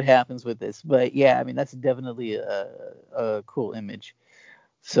see what happens with this. But yeah, that's definitely a cool image.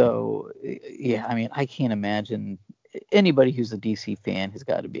 So yeah, I can't imagine anybody who's a DC fan has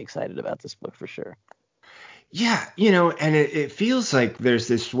got to be excited about this book for sure. Yeah, and it feels like there's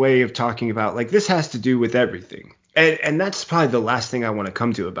this way of talking about, like, this has to do with everything. And that's probably the last thing I want to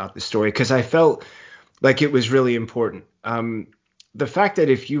come to about this story, because I felt like it was really important. The fact that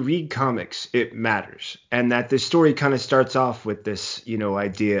if you read comics, it matters. And that this story kind of starts off with this,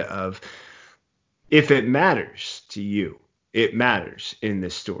 idea of, if it matters to you, it matters in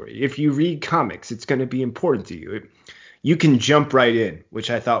this story. If you read comics, it's going to be important to you. You can jump right in,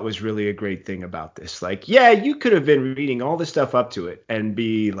 which I thought was really a great thing about this. Like, yeah, you could have been reading all the stuff up to it and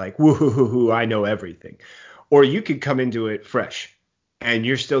be like, woo-hoo-hoo-hoo, I know everything. Or you could come into it fresh and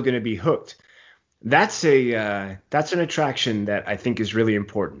you're still going to be hooked. That's an attraction that I think is really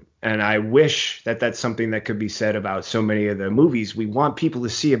important. And I wish that that's something that could be said about so many of the movies we want people to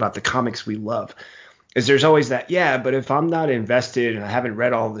see about the comics we love. Is there's always that, yeah, but if I'm not invested and I haven't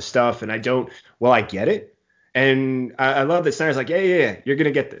read all the stuff and I I get it. And I love that Snyder's like, yeah, you're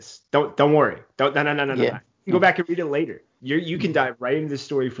gonna get this. Don't worry. No. You can go back and read it later. You can dive right into the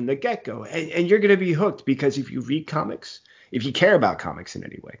story from the get-go, and you're gonna be hooked, because if you read comics, if you care about comics in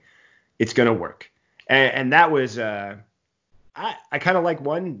any way, it's gonna work. And that was I kind of like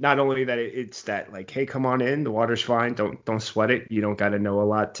one, not only that it's that like, hey, come on in, the water's fine, don't sweat it. You don't got to know a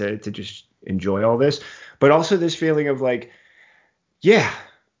lot to just enjoy all this, but also this feeling of like, yeah,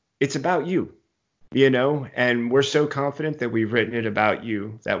 it's about you, and we're so confident that we've written it about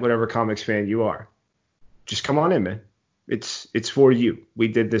you that whatever comics fan you are, just come on in, man. It's for you. We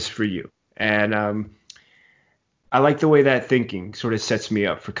did this for you, and I like the way that thinking sort of sets me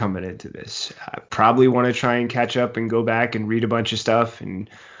up for coming into this. I probably want to try and catch up and go back and read a bunch of stuff and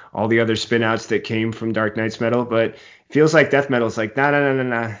all the other spin outs that came from Dark Knight's Metal, but it feels like Death Metal is like, nah, nah, nah,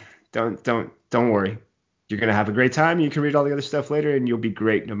 nah, nah. Don't worry. You're gonna have a great time. You can read all the other stuff later, and you'll be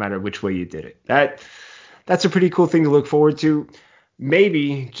great no matter which way you did it. That's a pretty cool thing to look forward to.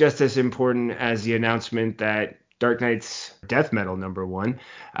 Maybe just as important as the announcement that Dark Knight's Death Metal #1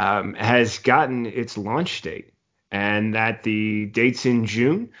 has gotten its launch date, and that the date's in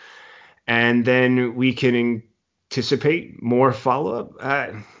June, and then we can anticipate more follow-up.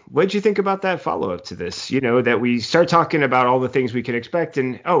 What did you think about that follow-up to this? That we start talking about all the things we can expect,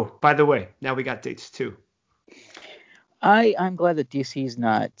 and oh, by the way, now we got dates too. I'm glad that DC's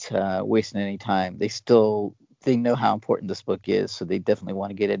not wasting any time. They know how important this book is, so they definitely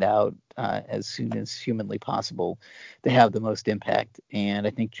want to get it out as soon as humanly possible to have the most impact. And I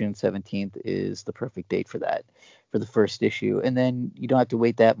think June 17th is the perfect date for that, for the first issue. And then you don't have to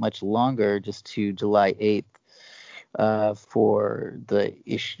wait that much longer, just to July 8th for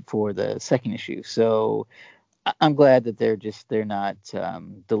the second issue. So I'm glad that they're not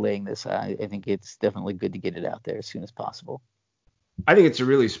delaying this. I think it's definitely good to get it out there as soon as possible. I think it's a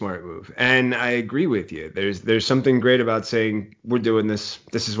really smart move, and I agree with you. There's something great about saying we're doing this.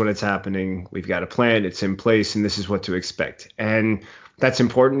 This is when it's happening. We've got a plan. It's in place, and this is what to expect. And that's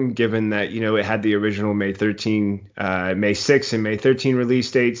important, given that it had the original May 6, and May 13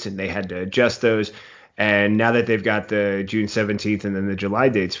 release dates, and they had to adjust those. And now that they've got the June 17th and then the July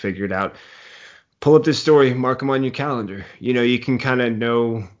dates figured out, pull up this story, mark them on your calendar. You can kind of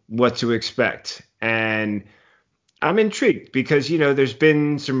know what to expect. And I'm intrigued because, there's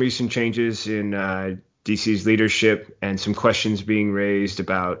been some recent changes in DC's leadership and some questions being raised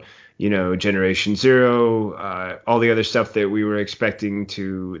about, Generation Zero, all the other stuff that we were expecting,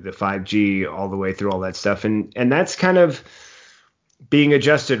 to the 5G, all the way through all that stuff. And that's kind of being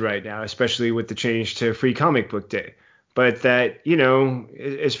adjusted right now, especially with the change to Free Comic Book Day. But that,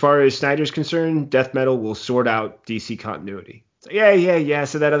 as far as Snyder's concerned, Death Metal will sort out DC continuity. So, yeah.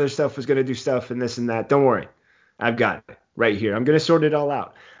 So that other stuff was going to do stuff and this and that. Don't worry. I've got it right here. I'm going to sort it all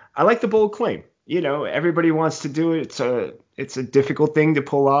out. I like the bold claim. Everybody wants to do it. It's a difficult thing to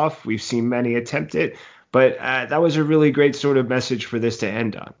pull off. We've seen many attempt it. But that was a really great sort of message for this to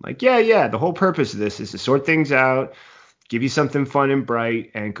end on. Like, yeah, the whole purpose of this is to sort things out, give you something fun and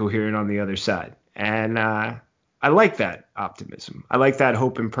bright and coherent on the other side. And I like that optimism. I like that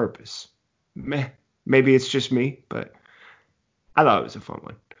hope and purpose. Maybe it's just me, but I thought it was a fun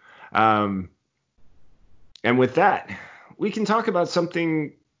one. And with that, we can talk about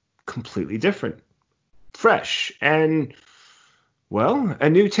something completely different, fresh, and, well,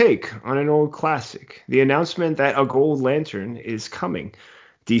 a new take on an old classic. The announcement that a Gold Lantern is coming.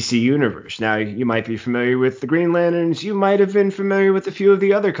 DC Universe. Now, you might be familiar with the Green Lanterns. You might have been familiar with a few of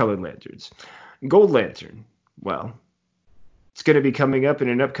the other colored lanterns. Gold Lantern, well, it's going to be coming up in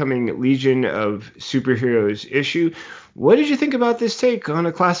an upcoming Legion of Superheroes issue. What did you think about this take on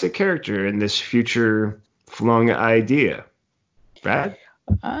a classic character and this future-flung idea? Brad?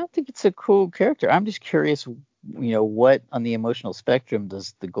 I think it's a cool character. I'm just curious, what on the emotional spectrum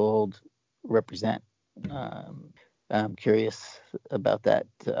does the gold represent? I'm curious about that.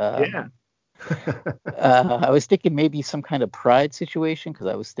 Yeah. I was thinking maybe some kind of pride situation, because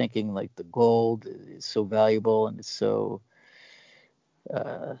I was thinking like the gold is so valuable and it's so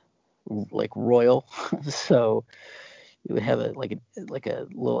like royal, so you would have a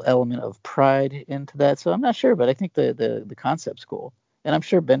little element of pride into that. So I'm not sure, but I think the concept's cool, and I'm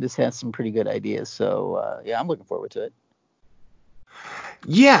sure Bendis has some pretty good ideas. So I'm looking forward to it.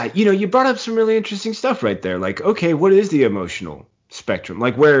 Yeah, you brought up some really interesting stuff right there. Like, okay, what is the emotional spectrum?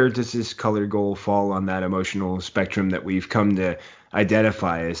 Like, where does this colored gold fall on that emotional spectrum that we've come to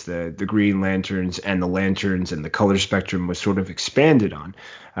identify as the Green Lanterns and the Lanterns, and the color spectrum was sort of expanded on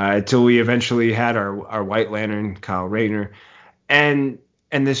until we eventually had our White Lantern, Kyle Rayner. And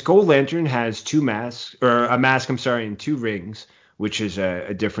this Gold Lantern has a mask, and two rings, which is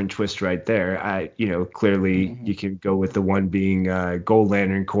a different twist right there. Clearly you can go with the one being Gold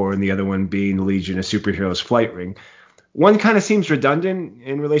Lantern Corps and the other one being the Legion of Superheroes flight ring. One kind of seems redundant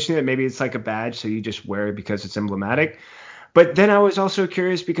in relation to that. Maybe it's like a badge, so you just wear it because it's emblematic. But then I was also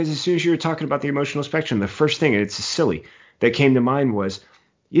curious because as soon as you were talking about the emotional spectrum, the first thing, and it's silly, that came to mind was,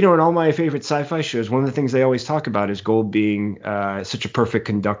 in all my favorite sci-fi shows, one of the things they always talk about is gold being such a perfect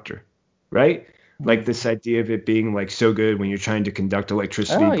conductor, right? Like this idea of it being like so good when you're trying to conduct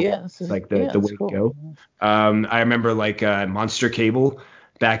electricity. Oh yeah, It's like the way cool. to go. I remember like Monster Cable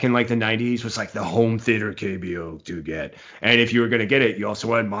back in like the 90s was like the home theater KBO to get. And if you were going to get it, you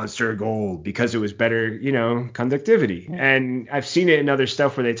also had Monster Gold because it was better, conductivity. Yeah. And I've seen it in other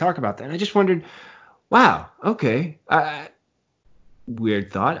stuff where they talk about that. And I just wondered, wow, okay.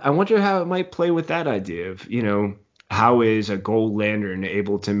 Weird thought. I wonder how it might play with that idea of, how is a gold lantern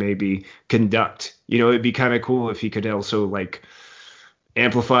able to maybe conduct? It'd be kind of cool if he could also like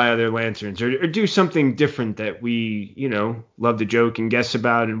amplify other lanterns or do something different that we, love to joke and guess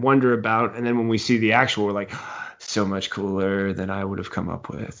about and wonder about. And then when we see the actual, we're like, so much cooler than I would have come up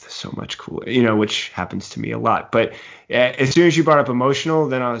with. So much cooler, which happens to me a lot. But as soon as you brought up emotional,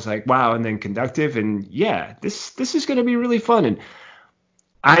 then I was like, wow. And then conductive. And yeah, this is going to be really fun. And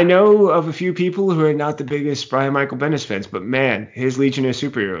I know of a few people who are not the biggest Brian Michael Bendis fans, but man, his Legion of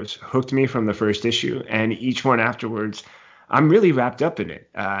Superheroes hooked me from the first issue, and each one afterwards, I'm really wrapped up in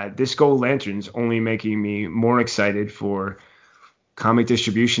it. This Gold Lantern's only making me more excited for comic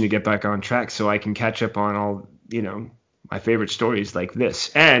distribution to get back on track so I can catch up on all, my favorite stories like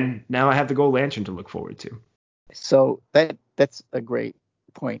this. And now I have the Gold Lantern to look forward to. So that's a great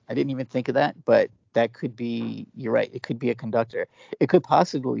point. I didn't even think of that, but that could be, you're right, it could be a conductor. It could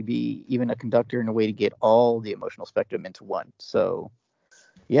possibly be even a conductor in a way to get all the emotional spectrum into one. So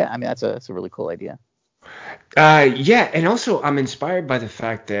yeah, I mean, that's a really cool idea. Yeah, and also I'm inspired by the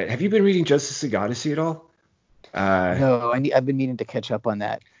fact that, have you been reading Justice League Odyssey at all? No, I've been meaning to catch up on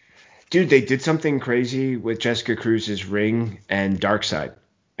that. Dude, they did something crazy with Jessica Cruz's Ring and Darkseid.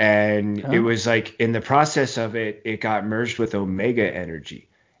 And it was like in the process of it, it got merged with Omega Energy.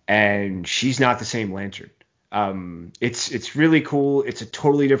 And she's not the same Lantern. It's really cool. It's a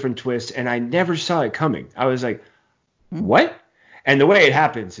totally different twist. And I never saw it coming. I was like, what? And the way it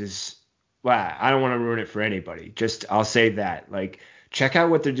happens is, wow, I don't want to ruin it for anybody. Just, I'll say that. Like, check out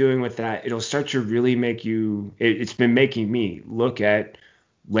what they're doing with that. It'll start to really make you, it's been making me look at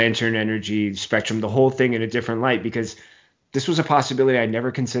Lantern energy, Spectrum, the whole thing in a different light, because this was a possibility I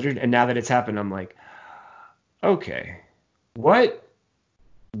never considered. And now that it's happened, I'm like, okay, what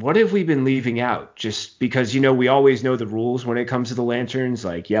have we been leaving out? Just because, we always know the rules when it comes to the lanterns,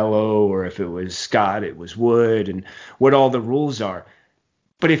 like yellow, or if it was Scott, it was wood, and what all the rules are.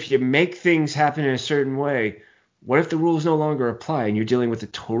 But if you make things happen in a certain way, what if the rules no longer apply and you're dealing with a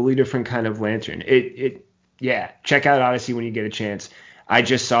totally different kind of lantern? Yeah, check out Odyssey when you get a chance. I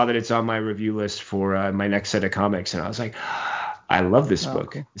just saw that it's on my review list for my next set of comics, and I was like, I love this book.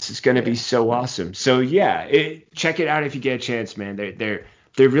 Okay. This is going to be so awesome. So yeah, check it out if you get a chance, man.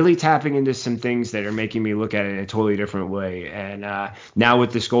 They're really tapping into some things that are making me look at it in a totally different way. And now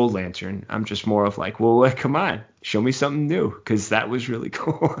with this Gold Lantern, I'm just more of like, well, come on, show me something new, because that was really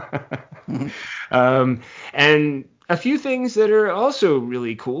cool. And a few things that are also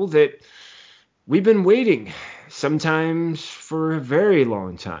really cool that we've been waiting sometimes for a very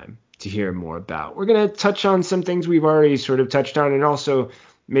long time to hear more about. We're going to touch on some things we've already sort of touched on, and also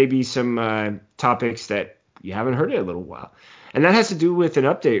maybe some topics that you haven't heard in a little while. And that has to do with an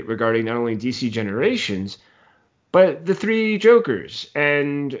update regarding not only DC Generations, but the three Jokers.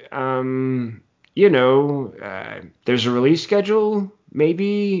 And, there's a release schedule.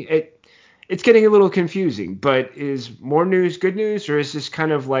 Maybe it's getting a little confusing, but is more news good news, or is this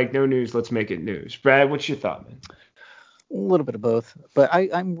kind of like no news, let's make it news? Brad, what's your thought, man? A little bit of both, but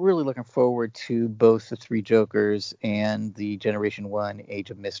I'm really looking forward to both the Three Jokers and the Generation 1 Age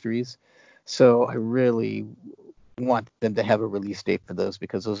of Mysteries. So I really want them to have a release date for those,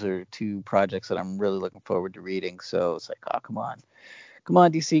 because those are two projects that I'm really looking forward to reading. So it's like, oh, come on,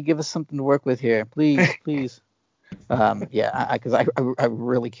 DC, give us something to work with here, please. Because I'm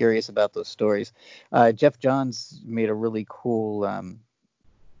really curious about those stories. Jeff Johns made a really cool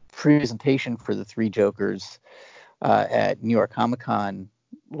presentation for the Three Jokers at New York Comic Con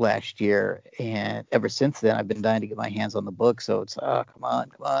last year, and ever since then I've been dying to get my hands on the book. So it's come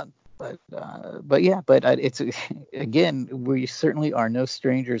on. But it's again, we certainly are no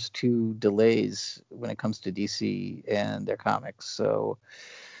strangers to delays when it comes to DC and their comics. So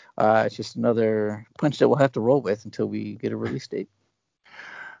it's just another punch that we'll have to roll with until we get a release date.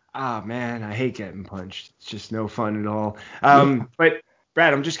 Oh man, I hate getting punched. It's just no fun at all. But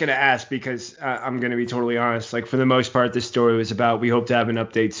Brad, I'm just going to ask because I'm going to be totally honest. Like, for the most part, this story was about, we hope to have an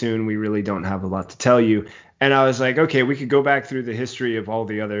update soon. We really don't have a lot to tell you. And I was like, okay, we could go back through the history of all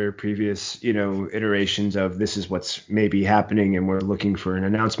the other previous, iterations of this is what's maybe happening and we're looking for an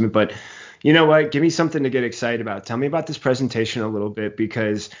announcement. But, You know what? Give me something to get excited about. Tell me about this presentation a little bit,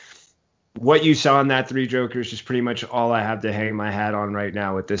 because what you saw in that Three Jokers is pretty much all I have to hang my hat on right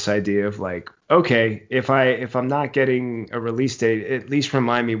now, with this idea of like, okay, if I'm not getting a release date, at least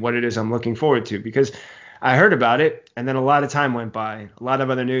remind me what it is I'm looking forward to, because I heard about it and then a lot of time went by. A lot of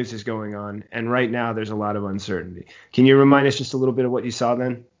other news is going on, and right now there's a lot of uncertainty. Can you remind us just a little bit of what you saw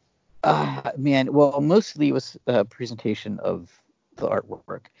then? Man, well, mostly it was a presentation of the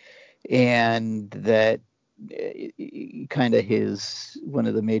artwork, and that kind of his one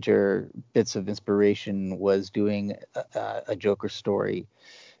of the major bits of inspiration was doing a Joker story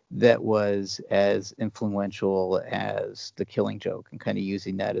that was as influential as The Killing Joke, and kind of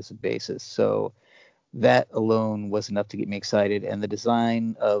using that as a basis. So that alone was enough to get me excited, and the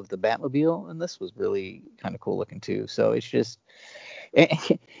design of the Batmobile in this was really kind of cool looking too. So it's just and,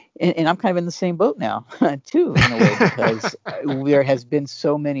 and I'm kind of in the same boat now too, in a way, because there has been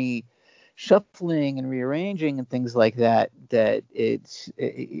so many shuffling and rearranging and things like that, that it's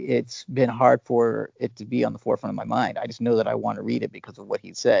been hard for it to be on the forefront of my mind. I just know that I want to read it because of what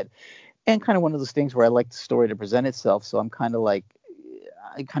he said, and kind of one of those things where I like the story to present itself. So I'm kind of like,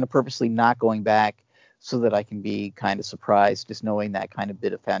 I kind of purposely not going back so that I can be kind of surprised, just knowing that kind of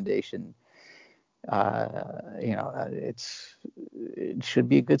bit of foundation. It should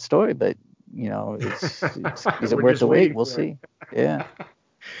be a good story, but is it worth the wait? We'll see. Yeah.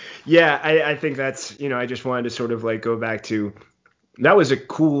 Yeah, I think that's, I just wanted to sort of like go back to, that was a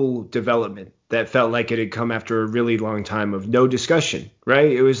cool development that felt like it had come after a really long time of no discussion,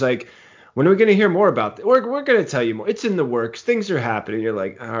 right? It was like, when are we going to hear more about it? We're going to tell you more. It's in the works. Things are happening. You're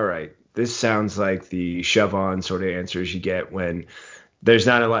like, all right, this sounds like the shove on sort of answers you get when there's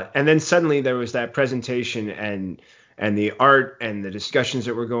not a lot. And then suddenly there was that presentation and the art and the discussions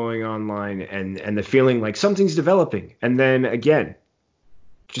that were going online, and the feeling like something's developing. And then again,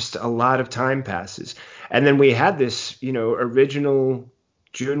 just a lot of time passes. And then we had this, original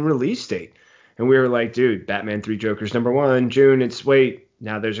June release date. And we were like, dude, Batman 3 Jokers #1, June,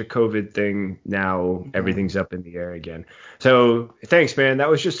 now there's a COVID thing. Now everything's up in the air again. So thanks, man. That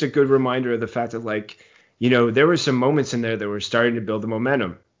was just a good reminder of the fact that, like, there were some moments in there that were starting to build the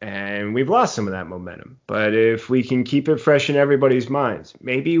momentum, and we've lost some of that momentum. But if we can keep it fresh in everybody's minds,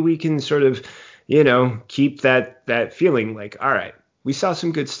 maybe we can sort of, keep that feeling like, all right, we saw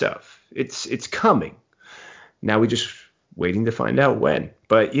some good stuff. It's coming. Now we just waiting to find out when.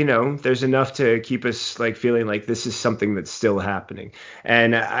 But, there's enough to keep us like feeling like this is something that's still happening.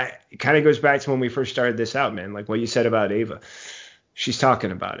 And it kind of goes back to when we first started this out, man, like what you said about Ava. She's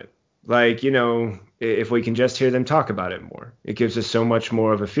talking about it. Like, if we can just hear them talk about it more, it gives us so much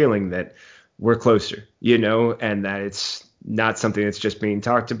more of a feeling that we're closer, and that it's not something that's just being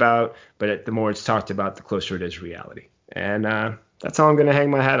talked about, but the more it's talked about, the closer it is reality. And that's all I'm going to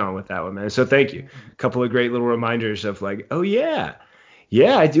hang my hat on with that one, man. So thank you. A couple of great little reminders of like, oh, yeah,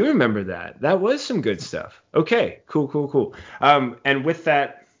 I do remember that. That was some good stuff. Okay, cool. And with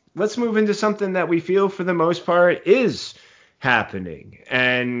that, let's move into something that we feel for the most part is happening.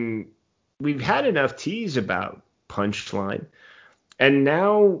 And we've had enough tease about Punchline. And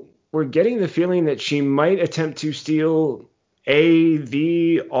now we're getting the feeling that she might attempt to steal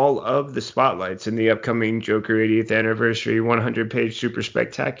all of the spotlights in the upcoming Joker 80th anniversary 100-page super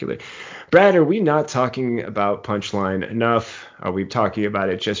spectacular. Brad, are we not talking about Punchline enough? Are we talking about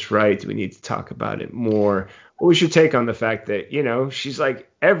it just right? Do we need to talk about it more? What was your take on the fact that, she's like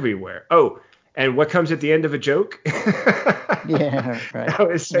everywhere? Oh, and what comes at the end of a joke? Yeah, right. That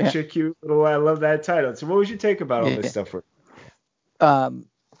was such a cute little, I love that title. So what was your take about all this stuff?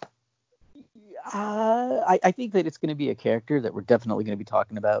 I think that it's going to be a character that we're definitely going to be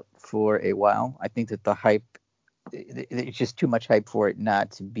talking about for a while. I think that the hype, it's just too much hype for it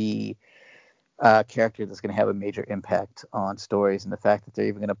not to be a character that's going to have a major impact on stories. And the fact that they're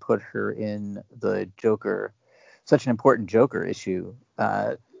even going to put her in the Joker, such an important Joker issue,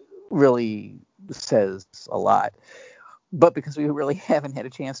 really says a lot. But because we really haven't had a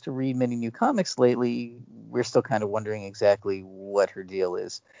chance to read many new comics lately, we're still kind of wondering exactly what her deal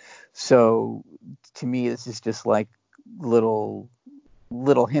is. So to me, this is just like little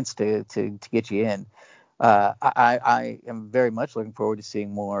hints to get you in. I am very much looking forward to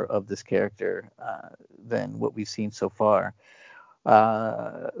seeing more of this character than what we've seen so far.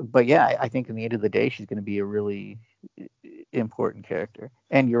 But yeah, I think in the end of the day, she's going to be a really important character.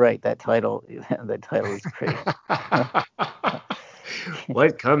 And you're right, that title is great.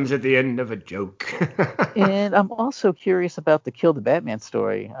 What comes at the end of a joke? And I'm also curious about the Kill the Batman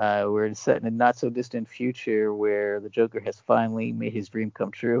story, where it's set in a not so distant future where the Joker has finally made his dream come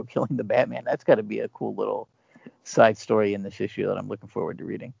true, killing the Batman. That's got to be a cool little side story in this issue that I'm looking forward to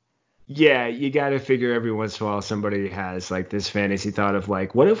reading. Yeah, you got to figure every once in a while somebody has like this fantasy thought of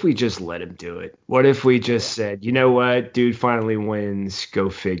like, what if we just let him do it? What if we just said, you know what, dude finally wins, go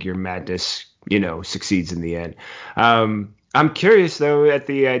figure, madness, succeeds in the end. I'm curious though at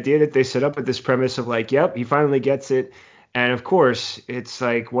the idea that they set up with this premise of like, yep, he finally gets it. And of course, it's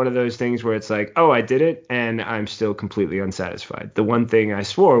like one of those things where it's like, oh, I did it, and I'm still completely unsatisfied. The one thing I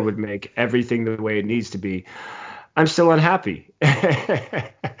swore would make everything the way it needs to be, I'm still unhappy.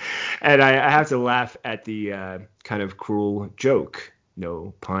 And I have to laugh at the kind of cruel joke.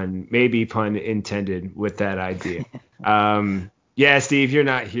 No pun, maybe pun intended with that idea. Yeah, Steve, you're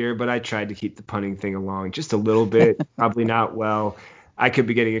not here, but I tried to keep the punning thing along just a little bit. Probably not well. I could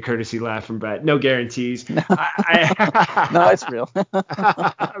be getting a courtesy laugh from Brett. No guarantees. No, I, it's real.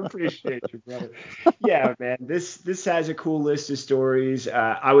 I appreciate you, brother. Yeah, man. This has a cool list of stories.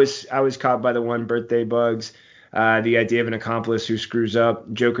 I was caught by the one birthday bugs. The idea of an accomplice who screws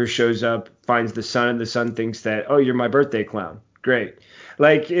up. Joker shows up, finds the son, and the son thinks that, oh, you're my birthday clown. Great.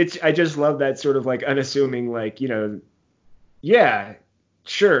 Like it's I just love that sort of like unassuming, like, yeah,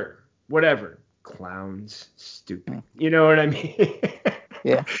 sure, whatever. Clowns, stupid. You know what I mean?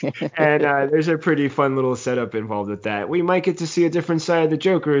 Yeah. And there's a pretty fun little setup involved with that. We might get to see a different side of the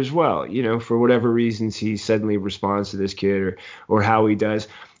Joker as well, for whatever reasons he suddenly responds to this kid or how he does.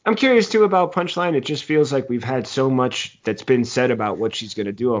 I'm curious too about Punchline. It just feels like we've had so much that's been said about what she's going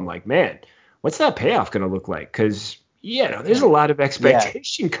to do. I'm like, man, what's that payoff going to look like? Because, there's a lot of Yeah,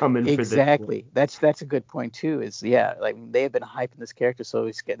 expectation coming for this one. exactly. That's a good point too. Is yeah, like they have been hyping this character so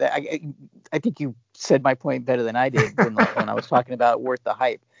we scared. I think you said my point better than I did when I was talking about worth the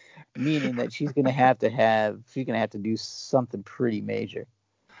hype, meaning that she's gonna have to do something pretty major.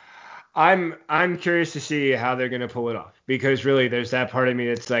 I'm curious to see how they're going to pull it off because really there's that part of me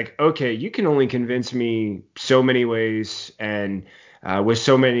that's like, okay, you can only convince me so many ways and with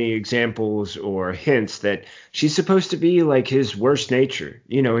so many examples or hints that she's supposed to be like his worst nature,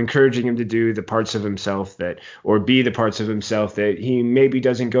 encouraging him to do the parts of himself that or be the parts of himself that he maybe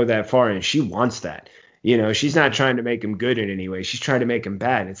doesn't go that far in. She wants that. She's not trying to make him good in any way. She's trying to make him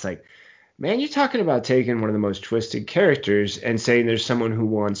bad. It's like, man, you're talking about taking one of the most twisted characters and saying there's someone who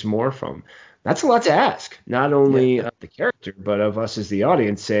wants more from. That's a lot to ask, not Yeah. only of the character, but of us as the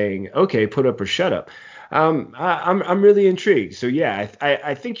audience saying, okay, put up or shut up. I'm really intrigued. So yeah,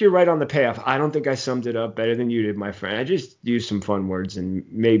 I think you're right on the payoff. I don't think I summed it up better than you did, my friend. I just used some fun words and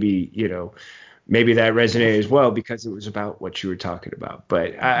maybe that resonated as well because it was about what you were talking about.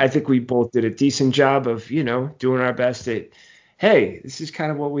 But I think we both did a decent job of, doing our best at, hey, this is kind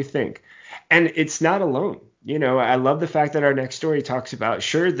of what we think. And it's not alone. I love the fact that our next story talks about,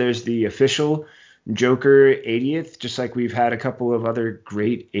 sure, there's the official Joker 80th, just like we've had a couple of other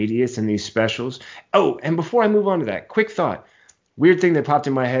great 80ths in these specials. Oh, and before I move on to that, quick thought. Weird thing that popped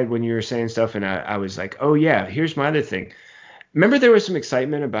in my head when you were saying stuff, and I was like, oh, yeah, here's my other thing. Remember there was some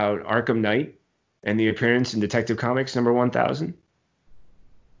excitement about Arkham Knight and the appearance in Detective Comics number 1000?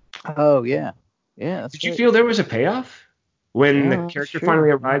 Oh yeah, yeah, that's Did you right. feel there was a payoff when the No, that's character true. finally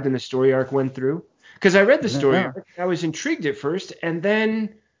arrived and the story arc went through? Because I read the story No. arc, I was intrigued at first, and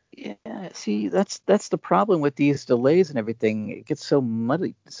then Yeah, see, that's the problem with these delays and everything. It gets so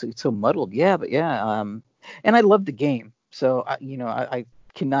muddy, so muddled. Yeah, but yeah, and I love the game, so I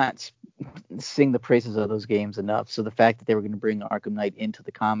cannot sing the praises of those games enough. So the fact that they were going to bring Arkham Knight into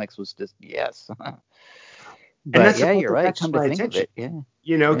the comics was just yes. and But that's the yeah, part you're that right. catches Come to my think of attention. it,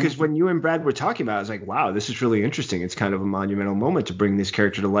 yeah, yeah, Because when you and Brad were talking about it, I was like, wow, this is really interesting. It's kind of a monumental moment to bring this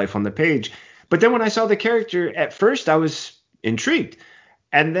character to life on the page. But then when I saw the character, at first I was intrigued.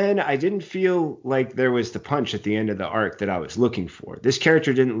 And then I didn't feel like there was the punch at the end of the arc that I was looking for. This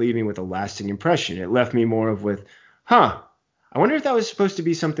character didn't leave me with a lasting impression. It left me more of with, huh, I wonder if that was supposed to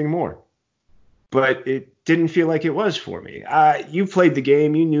be something more. But it didn't feel like it was for me. You played the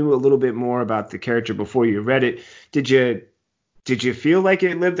game. You knew a little bit more about the character before you read it. Did you did you feel like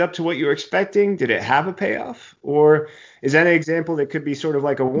it lived up to what you were expecting? Did it have a payoff? Or is that an example that could be sort of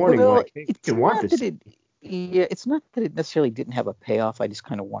like a warning, well, like, hey, we it's didn't want not this? that it, yeah, it's not that it necessarily didn't have a payoff. I just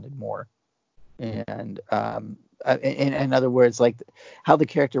kind of wanted more. And in other words, like how the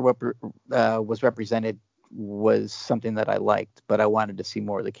character was represented was something that I liked, but I wanted to see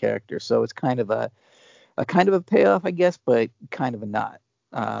more of the character. So it's kind of a kind of a payoff, I guess, but kind of a not.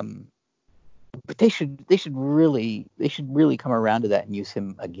 Um, but they should really come around to that and use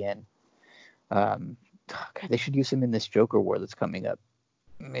him again. God, they should use him in this Joker war that's coming up.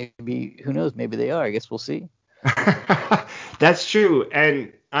 Maybe, who knows? Maybe they are. I guess we'll see. That's true.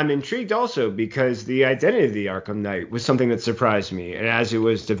 And I'm intrigued also because the identity of the Arkham Knight was something that surprised me. And as it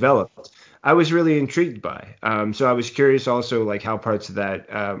was developed, I was really intrigued by. So I was curious also like how parts of that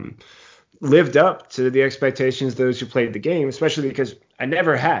lived up to the expectations of those who played the game, especially because I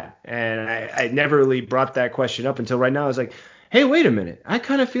never had. And I never really brought that question up until right now. I was like, hey, wait a minute. I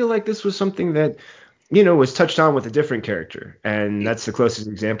kind of feel like this was something that, was touched on with a different character. And that's the closest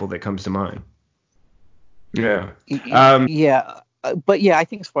example that comes to mind. Yeah. Yeah. But yeah, I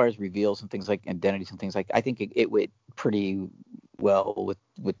think as far as reveals and things like identities and things like, I think it went pretty well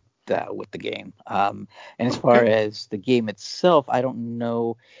with the game. And as far as the game itself, I don't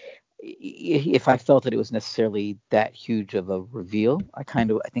know if I felt that it was necessarily that huge of a reveal. I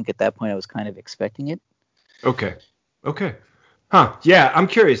think at that point I was kind of expecting it. Okay. Huh. Yeah, I'm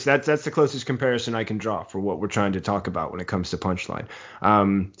curious. That's the closest comparison I can draw for what we're trying to talk about when it comes to Punchline.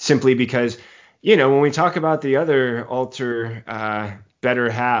 Simply because, when we talk about the other better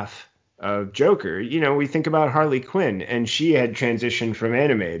half of Joker, we think about Harley Quinn, and she had transitioned from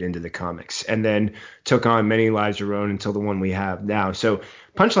animated into the comics and then took on many lives of her own until the one we have now. So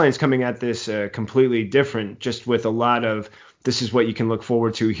Punchline's coming at this completely different, just with a lot of this is what you can look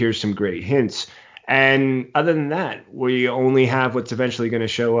forward to. Here's some great hints. And other than that, we only have what's eventually going to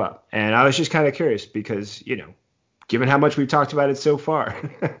show up. And I was just kind of curious because, given how much we've talked about it so far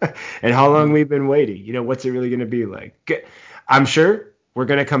and how long we've been waiting, what's it really going to be like? I'm sure we're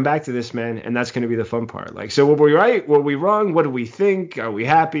going to come back to this, man, and that's going to be the fun part. Like, so were we right? Were we wrong? What do we think? Are we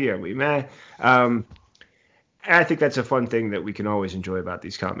happy? Are we mad? And I think that's a fun thing that we can always enjoy about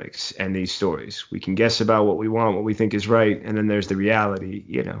these comics and these stories. We can guess about what we want, what we think is right, and then there's the reality,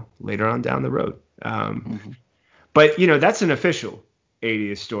 later on down the road. But, that's an official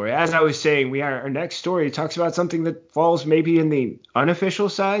 80th story. As I was saying, our next story talks about something that falls maybe in the unofficial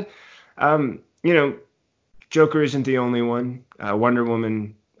side. Joker isn't the only one. Wonder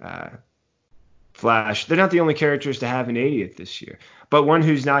Woman, Flash, they're not the only characters to have an 80th this year. But one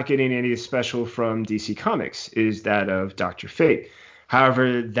who's not getting any special from DC Comics is that of Dr. Fate.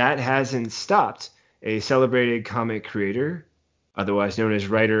 However, that hasn't stopped a celebrated comic creator, otherwise known as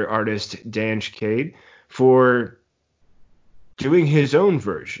writer-artist Dan Schcade, for doing his own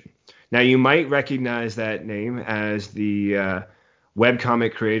version. Now, you might recognize that name as the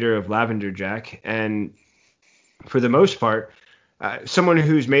webcomic creator of Lavender Jack, and for the most part, someone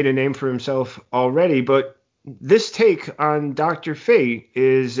who's made a name for himself already. But this take on Dr. Fate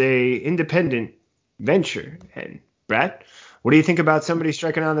is a independent venture. And Brad, what do you think about somebody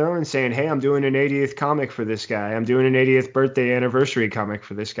striking on their own and saying, hey, I'm doing an 80th comic for this guy. I'm doing an 80th birthday anniversary comic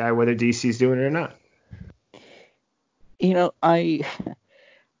for this guy, whether DC's doing it or not? I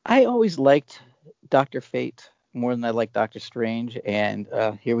always liked Dr. Fate more than I liked Doctor Strange, and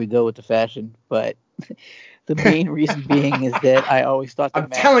here we go with the fashion. But the main reason being is that I always thought the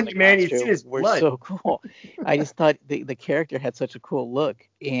masks and the costumes were so cool. I just thought the character had such a cool look,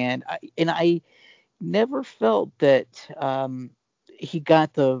 and I never felt that he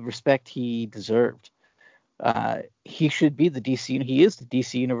got the respect he deserved. He should be the DC. He is the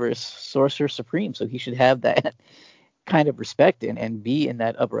DC Universe Sorcerer Supreme, so he should have that kind of respect and be in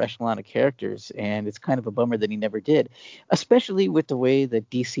that upper echelon of characters. And it's kind of a bummer that he never did, especially with the way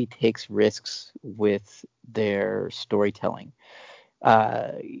that DC takes risks with their storytelling.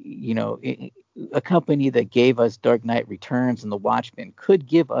 A company that gave us Dark Knight Returns and The Watchmen could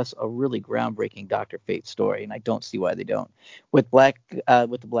give us a really groundbreaking Dr. Fate story, and I don't see why they don't. With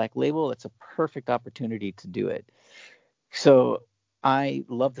the Black Label, it's a perfect opportunity to do it. So I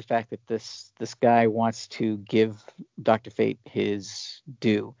love the fact that this guy wants to give Dr. Fate his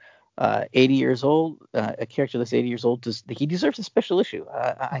due. 80 years old, a character that's 80 years old, he deserves a special issue.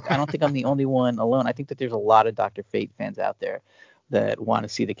 I don't think I'm the only one alone. I think that there's a lot of Dr. Fate fans out there that want to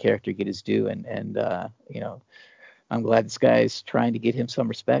see the character get his due, and I'm glad this guy's trying to get him some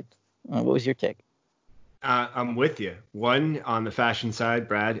respect. What was your take? I'm with you. One, on the fashion side,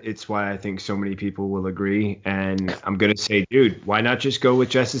 Brad, it's why I think so many people will agree. And I'm going to say, dude, why not just go with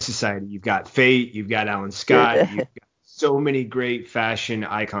Justice Society? You've got Fate, you've got Alan Scott, you've got so many great fashion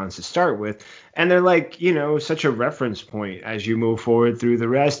icons to start with. And they're like, such a reference point as you move forward through the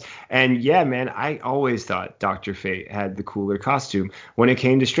rest. And yeah, man, I always thought Dr. Fate had the cooler costume when it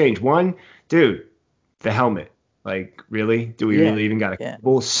came to Strange. One, dude, the helmet. Like, really? Do we really even got a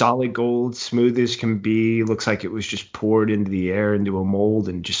cool solid gold, smooth as can be? Looks like it was just poured into the air, into a mold,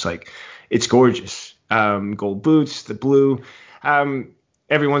 and just like, it's gorgeous. Gold boots, the blue.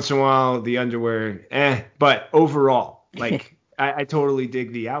 Every once in a while, the underwear, but overall, like, I totally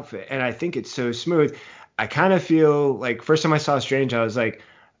dig the outfit, and I think it's so smooth. I kind of feel like, first time I saw Strange, I was like,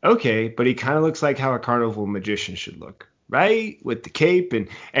 okay, but he kind of looks like how a carnival magician should look. Right, with the cape. And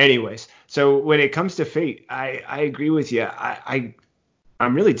anyways, so when it comes to Fate, I agree with you. I'm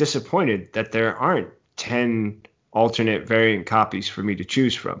I'm really disappointed that there aren't 10 alternate variant copies for me to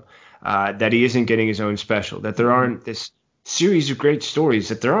choose from. That he isn't getting his own special. That there aren't this series of great stories.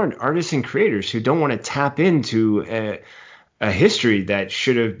 That there aren't artists and creators who don't want to tap into a history that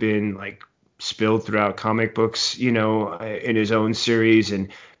should have been like spilled throughout comic books, in his own series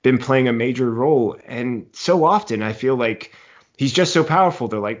and been playing a major role. And so often I feel like he's just so powerful.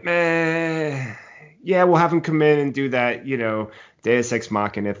 They're like, meh, yeah, we'll have him come in and do that, Deus Ex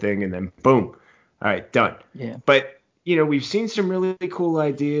Machina thing, and then boom, all right, done. Yeah. But we've seen some really cool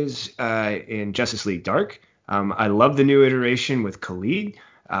ideas in Justice League Dark. I love the new iteration with Khalid.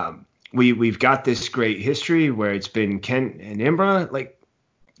 We've got this great history where it's been Kent and Imbra. Like,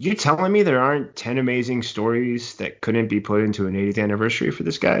 you're telling me there aren't 10 amazing stories that couldn't be put into an 80th anniversary for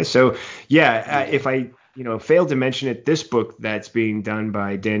this guy? So, if I failed to mention it, this book that's being done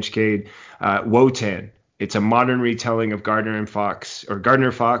by Dan Chicade, Wotan. It's a modern retelling of Gardner Fox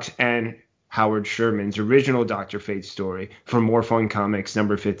and Howard Sherman's original Dr. Fate story from More Fun Comics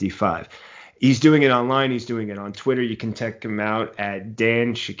number 55. He's doing it online. He's doing it on Twitter. You can check him out at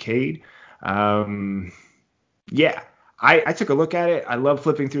Dan Chicade. I took a look at it. I love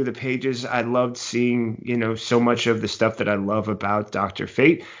flipping through the pages. I loved seeing, so much of the stuff that I love about Dr.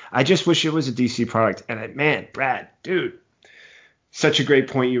 Fate. I just wish it was a DC product. And man, Brad, dude, such a great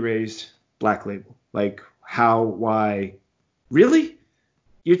point you raised. Black Label. Like, how, why, really?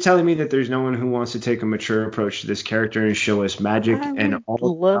 You're telling me that there's no one who wants to take a mature approach to this character and show us magic and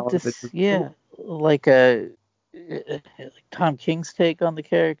all love of to, like Tom King's take on the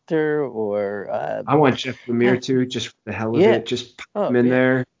character, or I want Jeff Lemire too, just for the hell of it. Just pop him in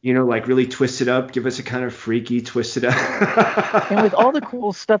there, like really twist it up, give us a kind of freaky twist it up. And with all the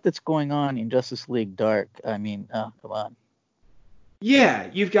cool stuff that's going on in Justice League Dark, I mean, oh, come on. Yeah,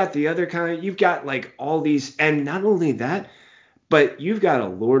 you've got the other kind. You've got like all these, and not only that, but you've got a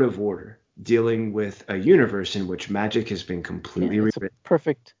Lord of Order dealing with a universe in which magic has been completely rewritten. It's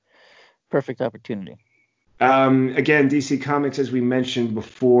a perfect opportunity. Again, DC Comics, as we mentioned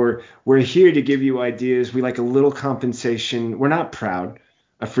before, we're here to give you ideas. We like a little compensation. We're not proud.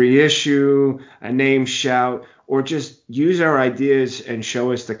 A free issue, a name shout, or just use our ideas and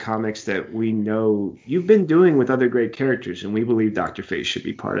show us the comics that we know you've been doing with other great characters, and we believe Dr. Fate should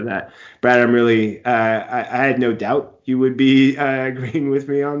be part of that. Brad, I'm really, I had no doubt you would be agreeing with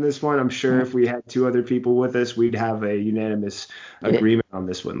me on this one. I'm sure if we had two other people with us, we'd have a unanimous agreement on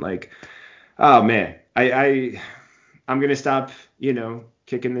this one. Like, oh man, I'm gonna stop,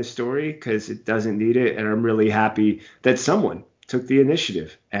 kicking this story because it doesn't need it, and I'm really happy that someone took the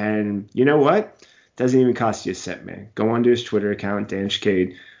initiative. And you know what? Doesn't even cost you a cent, man. Go onto his Twitter account, Dan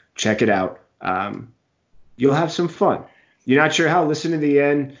Chicade. Check it out. You'll have some fun. You're not sure how? Listen to the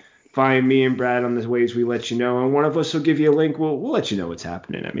end. Find me and Brad on the ways we let you know, and one of us will give you a link. We'll let you know what's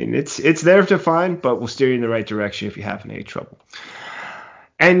happening. I mean, it's there to find, but we'll steer you in the right direction if you have any trouble.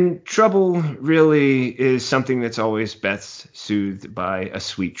 And trouble really is something that's always best soothed by a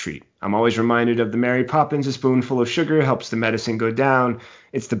sweet treat. I'm always reminded of the Mary Poppins, a spoonful of sugar helps the medicine go down.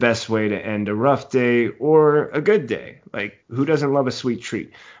 It's the best way to end a rough day or a good day. Like, who doesn't love a sweet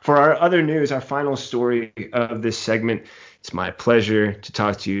treat? For our other news, our final story of this segment, it's my pleasure to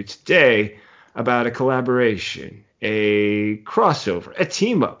talk to you today about a collaboration, a crossover, a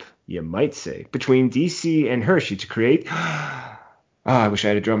team-up, you might say, between DC and Hershey to create... Oh, I wish I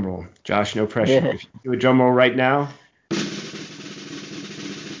had a drum roll. Josh, no pressure. Yeah. If you do a drum roll right now.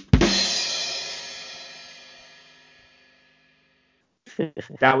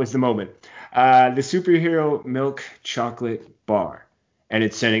 That was the moment. The Superhero Milk Chocolate Bar. And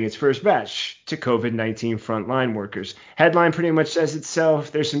it's sending its first batch to COVID-19 frontline workers. Headline pretty much says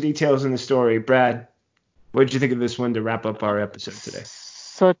itself. There's some details in the story. Brad, what did you think of this one to wrap up our episode today?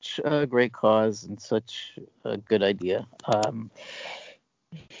 Such a great cause and such a good idea.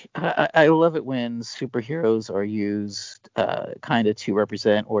 I love it when superheroes are used kind of to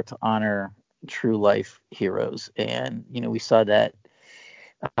represent or to honor true life heroes. And, we saw that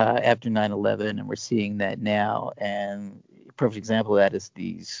after 9/11, and we're seeing that now. And a perfect example of that is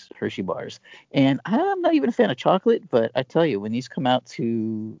these Hershey bars. And I'm not even a fan of chocolate, but I tell you, when these come out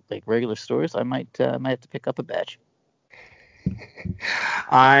to like regular stores, I might have to pick up a batch.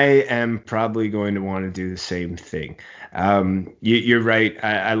 I am probably going to want to do the same thing. You're right.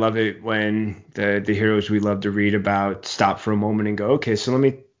 I love it when the heroes we love to read about stop for a moment and go, okay, so let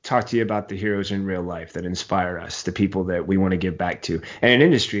me talk to you about the heroes in real life that inspire us, the people that we want to give back to, and an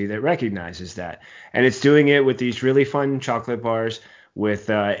industry that recognizes that. And it's doing it with these really fun chocolate bars with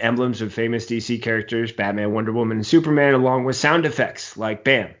emblems of famous DC characters, Batman, Wonder Woman, and Superman, along with sound effects like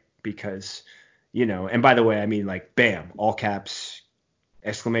BAM, because, and by the way, I mean like BAM, all caps,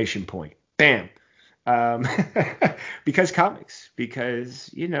 Exclamation point. Bam. Um, because comics,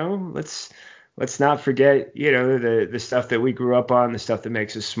 because, let's not forget, the stuff that we grew up on, the stuff that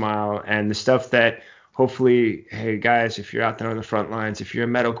makes us smile, and the stuff that hopefully, hey guys, if you're out there on the front lines, if you're a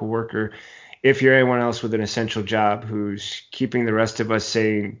medical worker, if you're anyone else with an essential job who's keeping the rest of us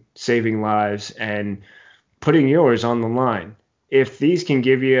saving lives and putting yours on the line. If these can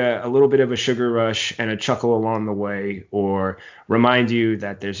give you a little bit of a sugar rush and a chuckle along the way, or remind you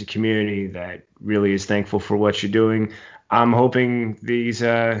that there's a community that really is thankful for what you're doing, I'm hoping these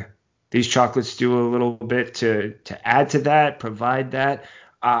chocolates do a little bit to add to that, provide that.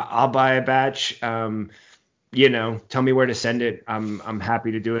 I'll buy a batch. Tell me where to send it. I'm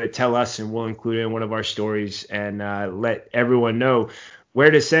happy to do it. Tell us, and we'll include it in one of our stories, and let everyone know where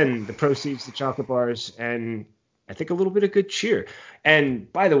to send the proceeds to chocolate bars, and I think a little bit of good cheer.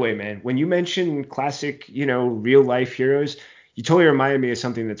 And by the way, man, when you mentioned classic, real life heroes, you totally reminded me of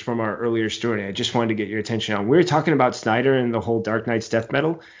something that's from our earlier story. I just wanted to get your attention on. We were talking about Snyder and the whole Dark Knight's death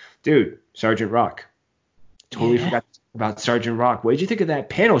metal. Dude, Sergeant Rock. Totally forgot about Sergeant Rock. What did you think of that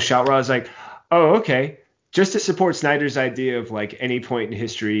panel shot where I was like, oh, okay. Just to support Snyder's idea of like any point in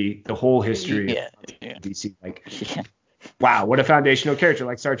history, the whole history of DC, wow, what a foundational character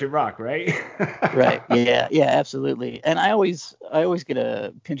like Sergeant Rock, right? Right. Yeah, absolutely. And I always get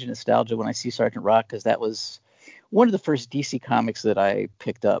a pinch of nostalgia when I see Sergeant Rock, because that was one of the first DC comics that I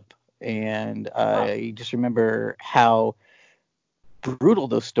picked up, and I just remember how brutal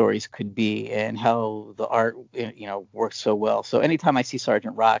those stories could be and how the art works so well. So anytime I see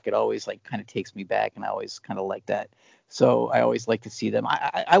Sergeant Rock, it always like kind of takes me back, and I always kind of like that. So I always like to see them.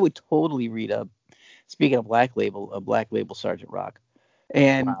 I would totally read speaking of Black Label, a Black Label Sergeant Rock.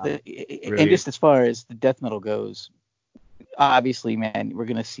 And and just as far as the death metal goes, obviously, man, we're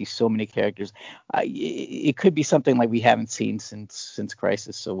gonna see so many characters. It could be something like we haven't seen since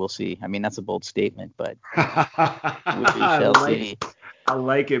Crisis, so we'll see. I mean, that's a bold statement, but we shall see. I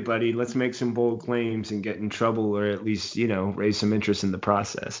like it, buddy. Let's make some bold claims and get in trouble, or at least, raise some interest in the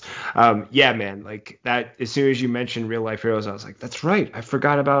process. Yeah, man, like that. As soon as you mentioned real life heroes, I was like, that's right. I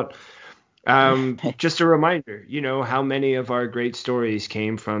forgot about. Just a reminder, how many of our great stories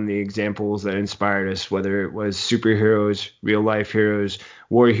came from the examples that inspired us, whether it was superheroes, real life heroes,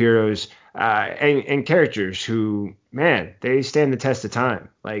 war heroes, and characters who, man, they stand the test of time.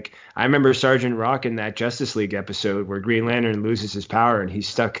 Like, I remember Sergeant Rock in that Justice League episode where Green Lantern loses his power and he's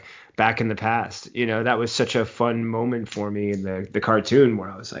stuck back in the past. That was such a fun moment for me in the cartoon,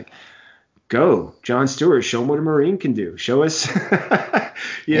 where I was like, go, John Stewart, show them what a Marine can do. Show us,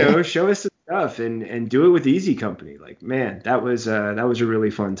 show us the stuff, and do it with Easy Company. Like, man, that was a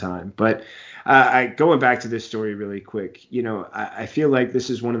really fun time. But going back to this story really quick, I feel like this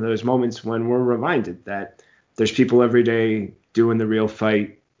is one of those moments when we're reminded that there's people every day doing the real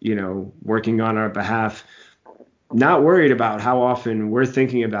fight, working on our behalf, not worried about how often we're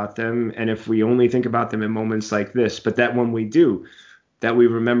thinking about them, and if we only think about them in moments like this, but that when we do, that we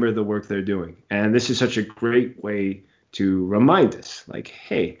remember the work they're doing. And this is such a great way to remind us, like,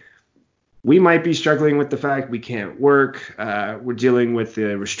 hey, we might be struggling with the fact we can't work. We're dealing with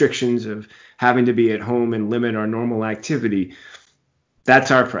the restrictions of having to be at home and limit our normal activity. That's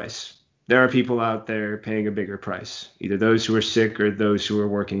our price. There are people out there paying a bigger price, either those who are sick or those who are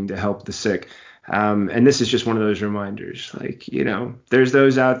working to help the sick. And this is just one of those reminders, like, there's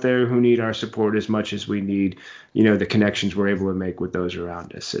those out there who need our support as much as we need, the connections we're able to make with those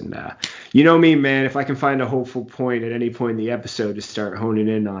around us. And, me, man, if I can find a hopeful point at any point in the episode to start honing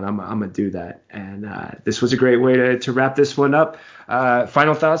in on, I'm going to do that. And this was a great way to wrap this one up.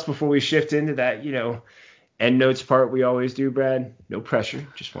 Final thoughts before we shift into that, end notes part we always do, Brad. No pressure.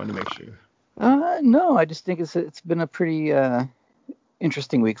 Just wanted to make sure. No, I just think it's been a pretty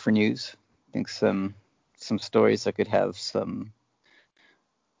interesting week for news. I think some stories that could have some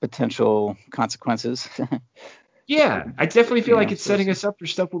potential consequences. Yeah, I definitely feel like it's setting us up for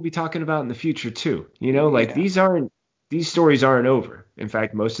stuff we'll be talking about in the future too. These stories aren't over. In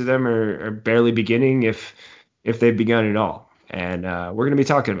fact, most of them are barely beginning, if they've begun at all. And we're going to be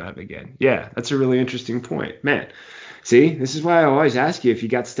talking about it again. Yeah, that's a really interesting point, man. See, this is why I always ask you if you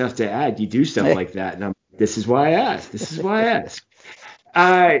got stuff to add. You do stuff like that, and this is why I ask. This is why I ask.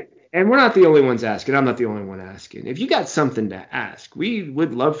 And we're not the only ones asking. I'm not the only one asking. If you got something to ask, we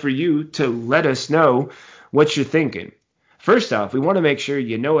would love for you to let us know what you're thinking. First off, we want to make sure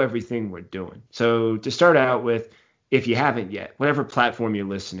you know everything we're doing. So to start out with, if you haven't yet, whatever platform you're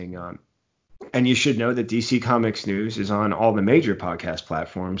listening on, and you should know that DC Comics News is on all the major podcast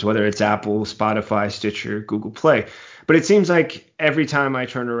platforms, whether it's Apple, Spotify, Stitcher, Google Play. But it seems like every time I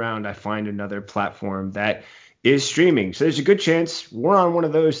turn around, I find another platform that is streaming. So there's a good chance we're on one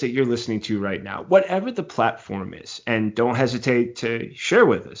of those that you're listening to right now, whatever the platform is. And don't hesitate to share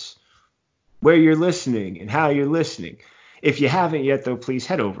with us where you're listening and how you're listening. If you haven't yet, though, please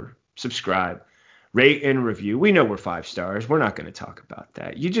head over, subscribe, rate and review. We know we're 5 stars. We're not going to talk about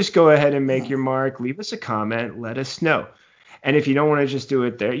that. You just go ahead and make your mark. Leave us a comment. Let us know. And if you don't want to just do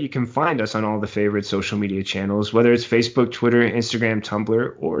it there, you can find us on all the favorite social media channels, whether it's Facebook, Twitter, Instagram,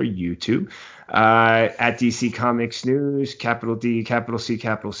 Tumblr, or YouTube, at DC Comics News, capital D, capital C,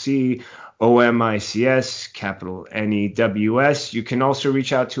 capital C, OMICS, capital NEWS. You can also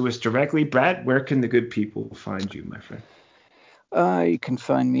reach out to us directly. Brad, where can the good people find you, my friend? You can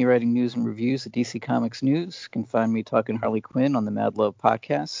find me writing news and reviews at DC Comics News. You can find me talking Harley Quinn on the Mad Love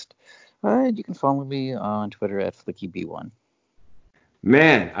podcast. And you can follow me on Twitter at FlickyB1.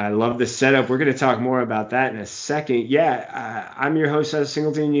 Man, I love the setup. We're going to talk more about that in a second. Yeah, I'm your host, Seth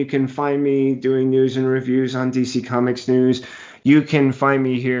Singleton. You can find me doing news and reviews on DC Comics News. You can find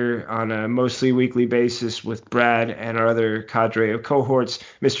me here on a mostly weekly basis with Brad and our other cadre of cohorts,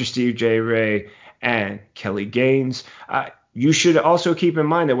 Mr. Steve J. Ray and Kelly Gaines. You should also keep in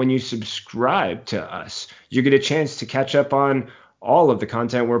mind that when you subscribe to us, you get a chance to catch up on all of the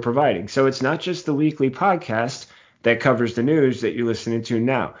content we're providing. So it's not just the weekly podcast that covers the news that you're listening to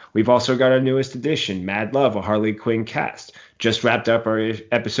now. We've also got our newest edition, Mad Love, a Harley Quinn cast. Just wrapped up our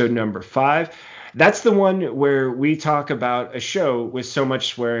episode number 5. That's the one where we talk about a show with so much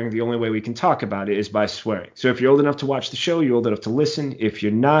swearing. The only way we can talk about it is by swearing. So if you're old enough to watch the show, you're old enough to listen. If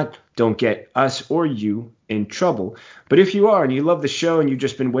you're not, don't get us or you in trouble. But if you are and you love the show and you've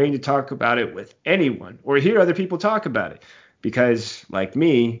just been waiting to talk about it with anyone or hear other people talk about it, because, like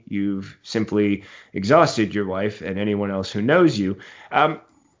me, you've simply exhausted your wife and anyone else who knows you,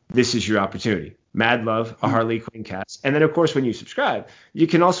 this is your opportunity. Mad Love, a Harley Quinn cast. And then, of course, when you subscribe, you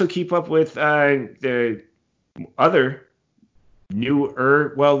can also keep up with the other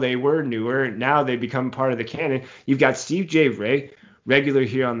newer, well, they were newer. Now they become part of the canon. You've got Steve J. Ray, regular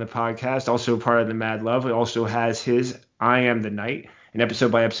here on the podcast, also part of the Mad Love. It also has his I Am the Knight, an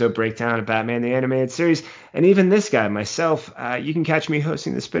episode-by-episode breakdown of Batman the Animated Series. And even this guy, myself, you can catch me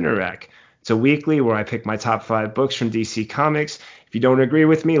hosting the Spinner Rack. It's a weekly where I pick my top 5 books from DC Comics. If you don't agree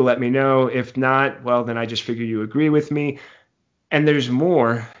with me, let me know. If not, well, then I just figure you agree with me. And there's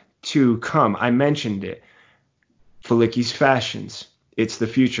more to come. I mentioned it. Felicki's Fashions. It's the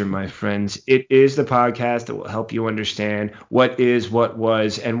future, my friends. It is the podcast that will help you understand what is, what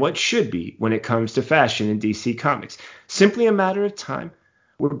was, and what should be when it comes to fashion in DC Comics. Simply a matter of time.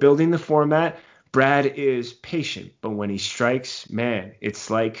 We're building the format. Brad is patient, but when he strikes, man, it's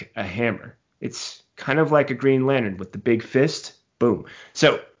like a hammer. It's kind of like a Green Lantern with the big fist. Boom.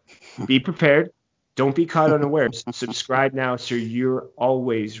 So be prepared. Don't be caught unawares. Subscribe now so you're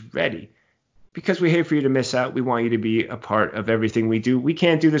always ready. Because we hate for you to miss out. We want you to be a part of everything we do. We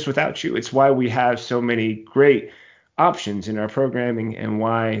can't do this without you. It's why we have so many great options in our programming and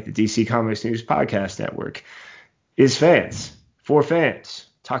why the DC Comics News Podcast Network is fans, for fans,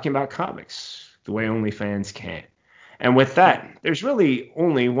 talking about comics the way only fans can. And with that, there's really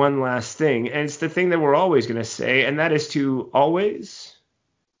only one last thing, and it's the thing that we're always going to say, and that is to always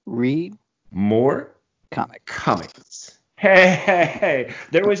read more comics. Hey,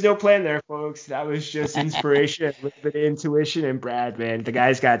 there was no plan there, folks. That was just inspiration, a little bit of intuition, and Brad, man, the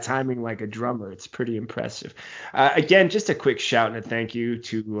guy's got timing like a drummer. It's pretty impressive. Again, just a quick shout and a thank you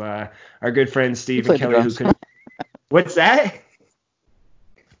to our good friend Steve and Kelly. Who could? What's that?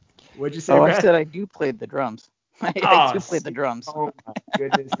 What'd you say, Brad? I said I do play the drums. I do play the drums. Oh, my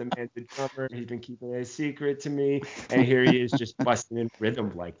goodness, the man's a drummer. He's been keeping it a secret to me, and here he is just busting in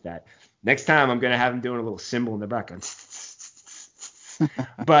rhythm like that. Next time, I'm going to have him doing a little cymbal in the background.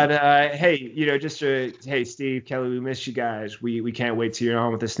 But hey, hey, Steve, Kelly, we miss you guys. We can't wait till you're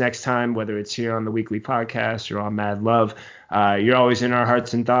on with us next time, whether it's here on the weekly podcast or on Mad Love. You're always in our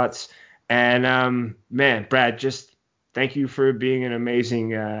hearts and thoughts. And man, Brad, just thank you for being an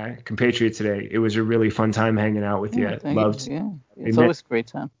amazing compatriot today. It was a really fun time hanging out with you. Loved. Yeah, it's always a great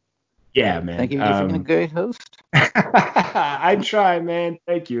time. Yeah, man. Thank you for being a great host. I try, man.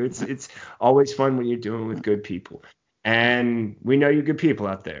 Thank you. It's always fun when you're doing it with good people. And we know you're good people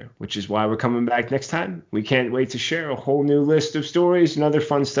out there, which is why we're coming back next time. We can't wait to share a whole new list of stories and other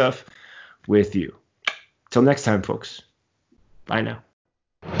fun stuff with you. Till next time, folks. Bye now.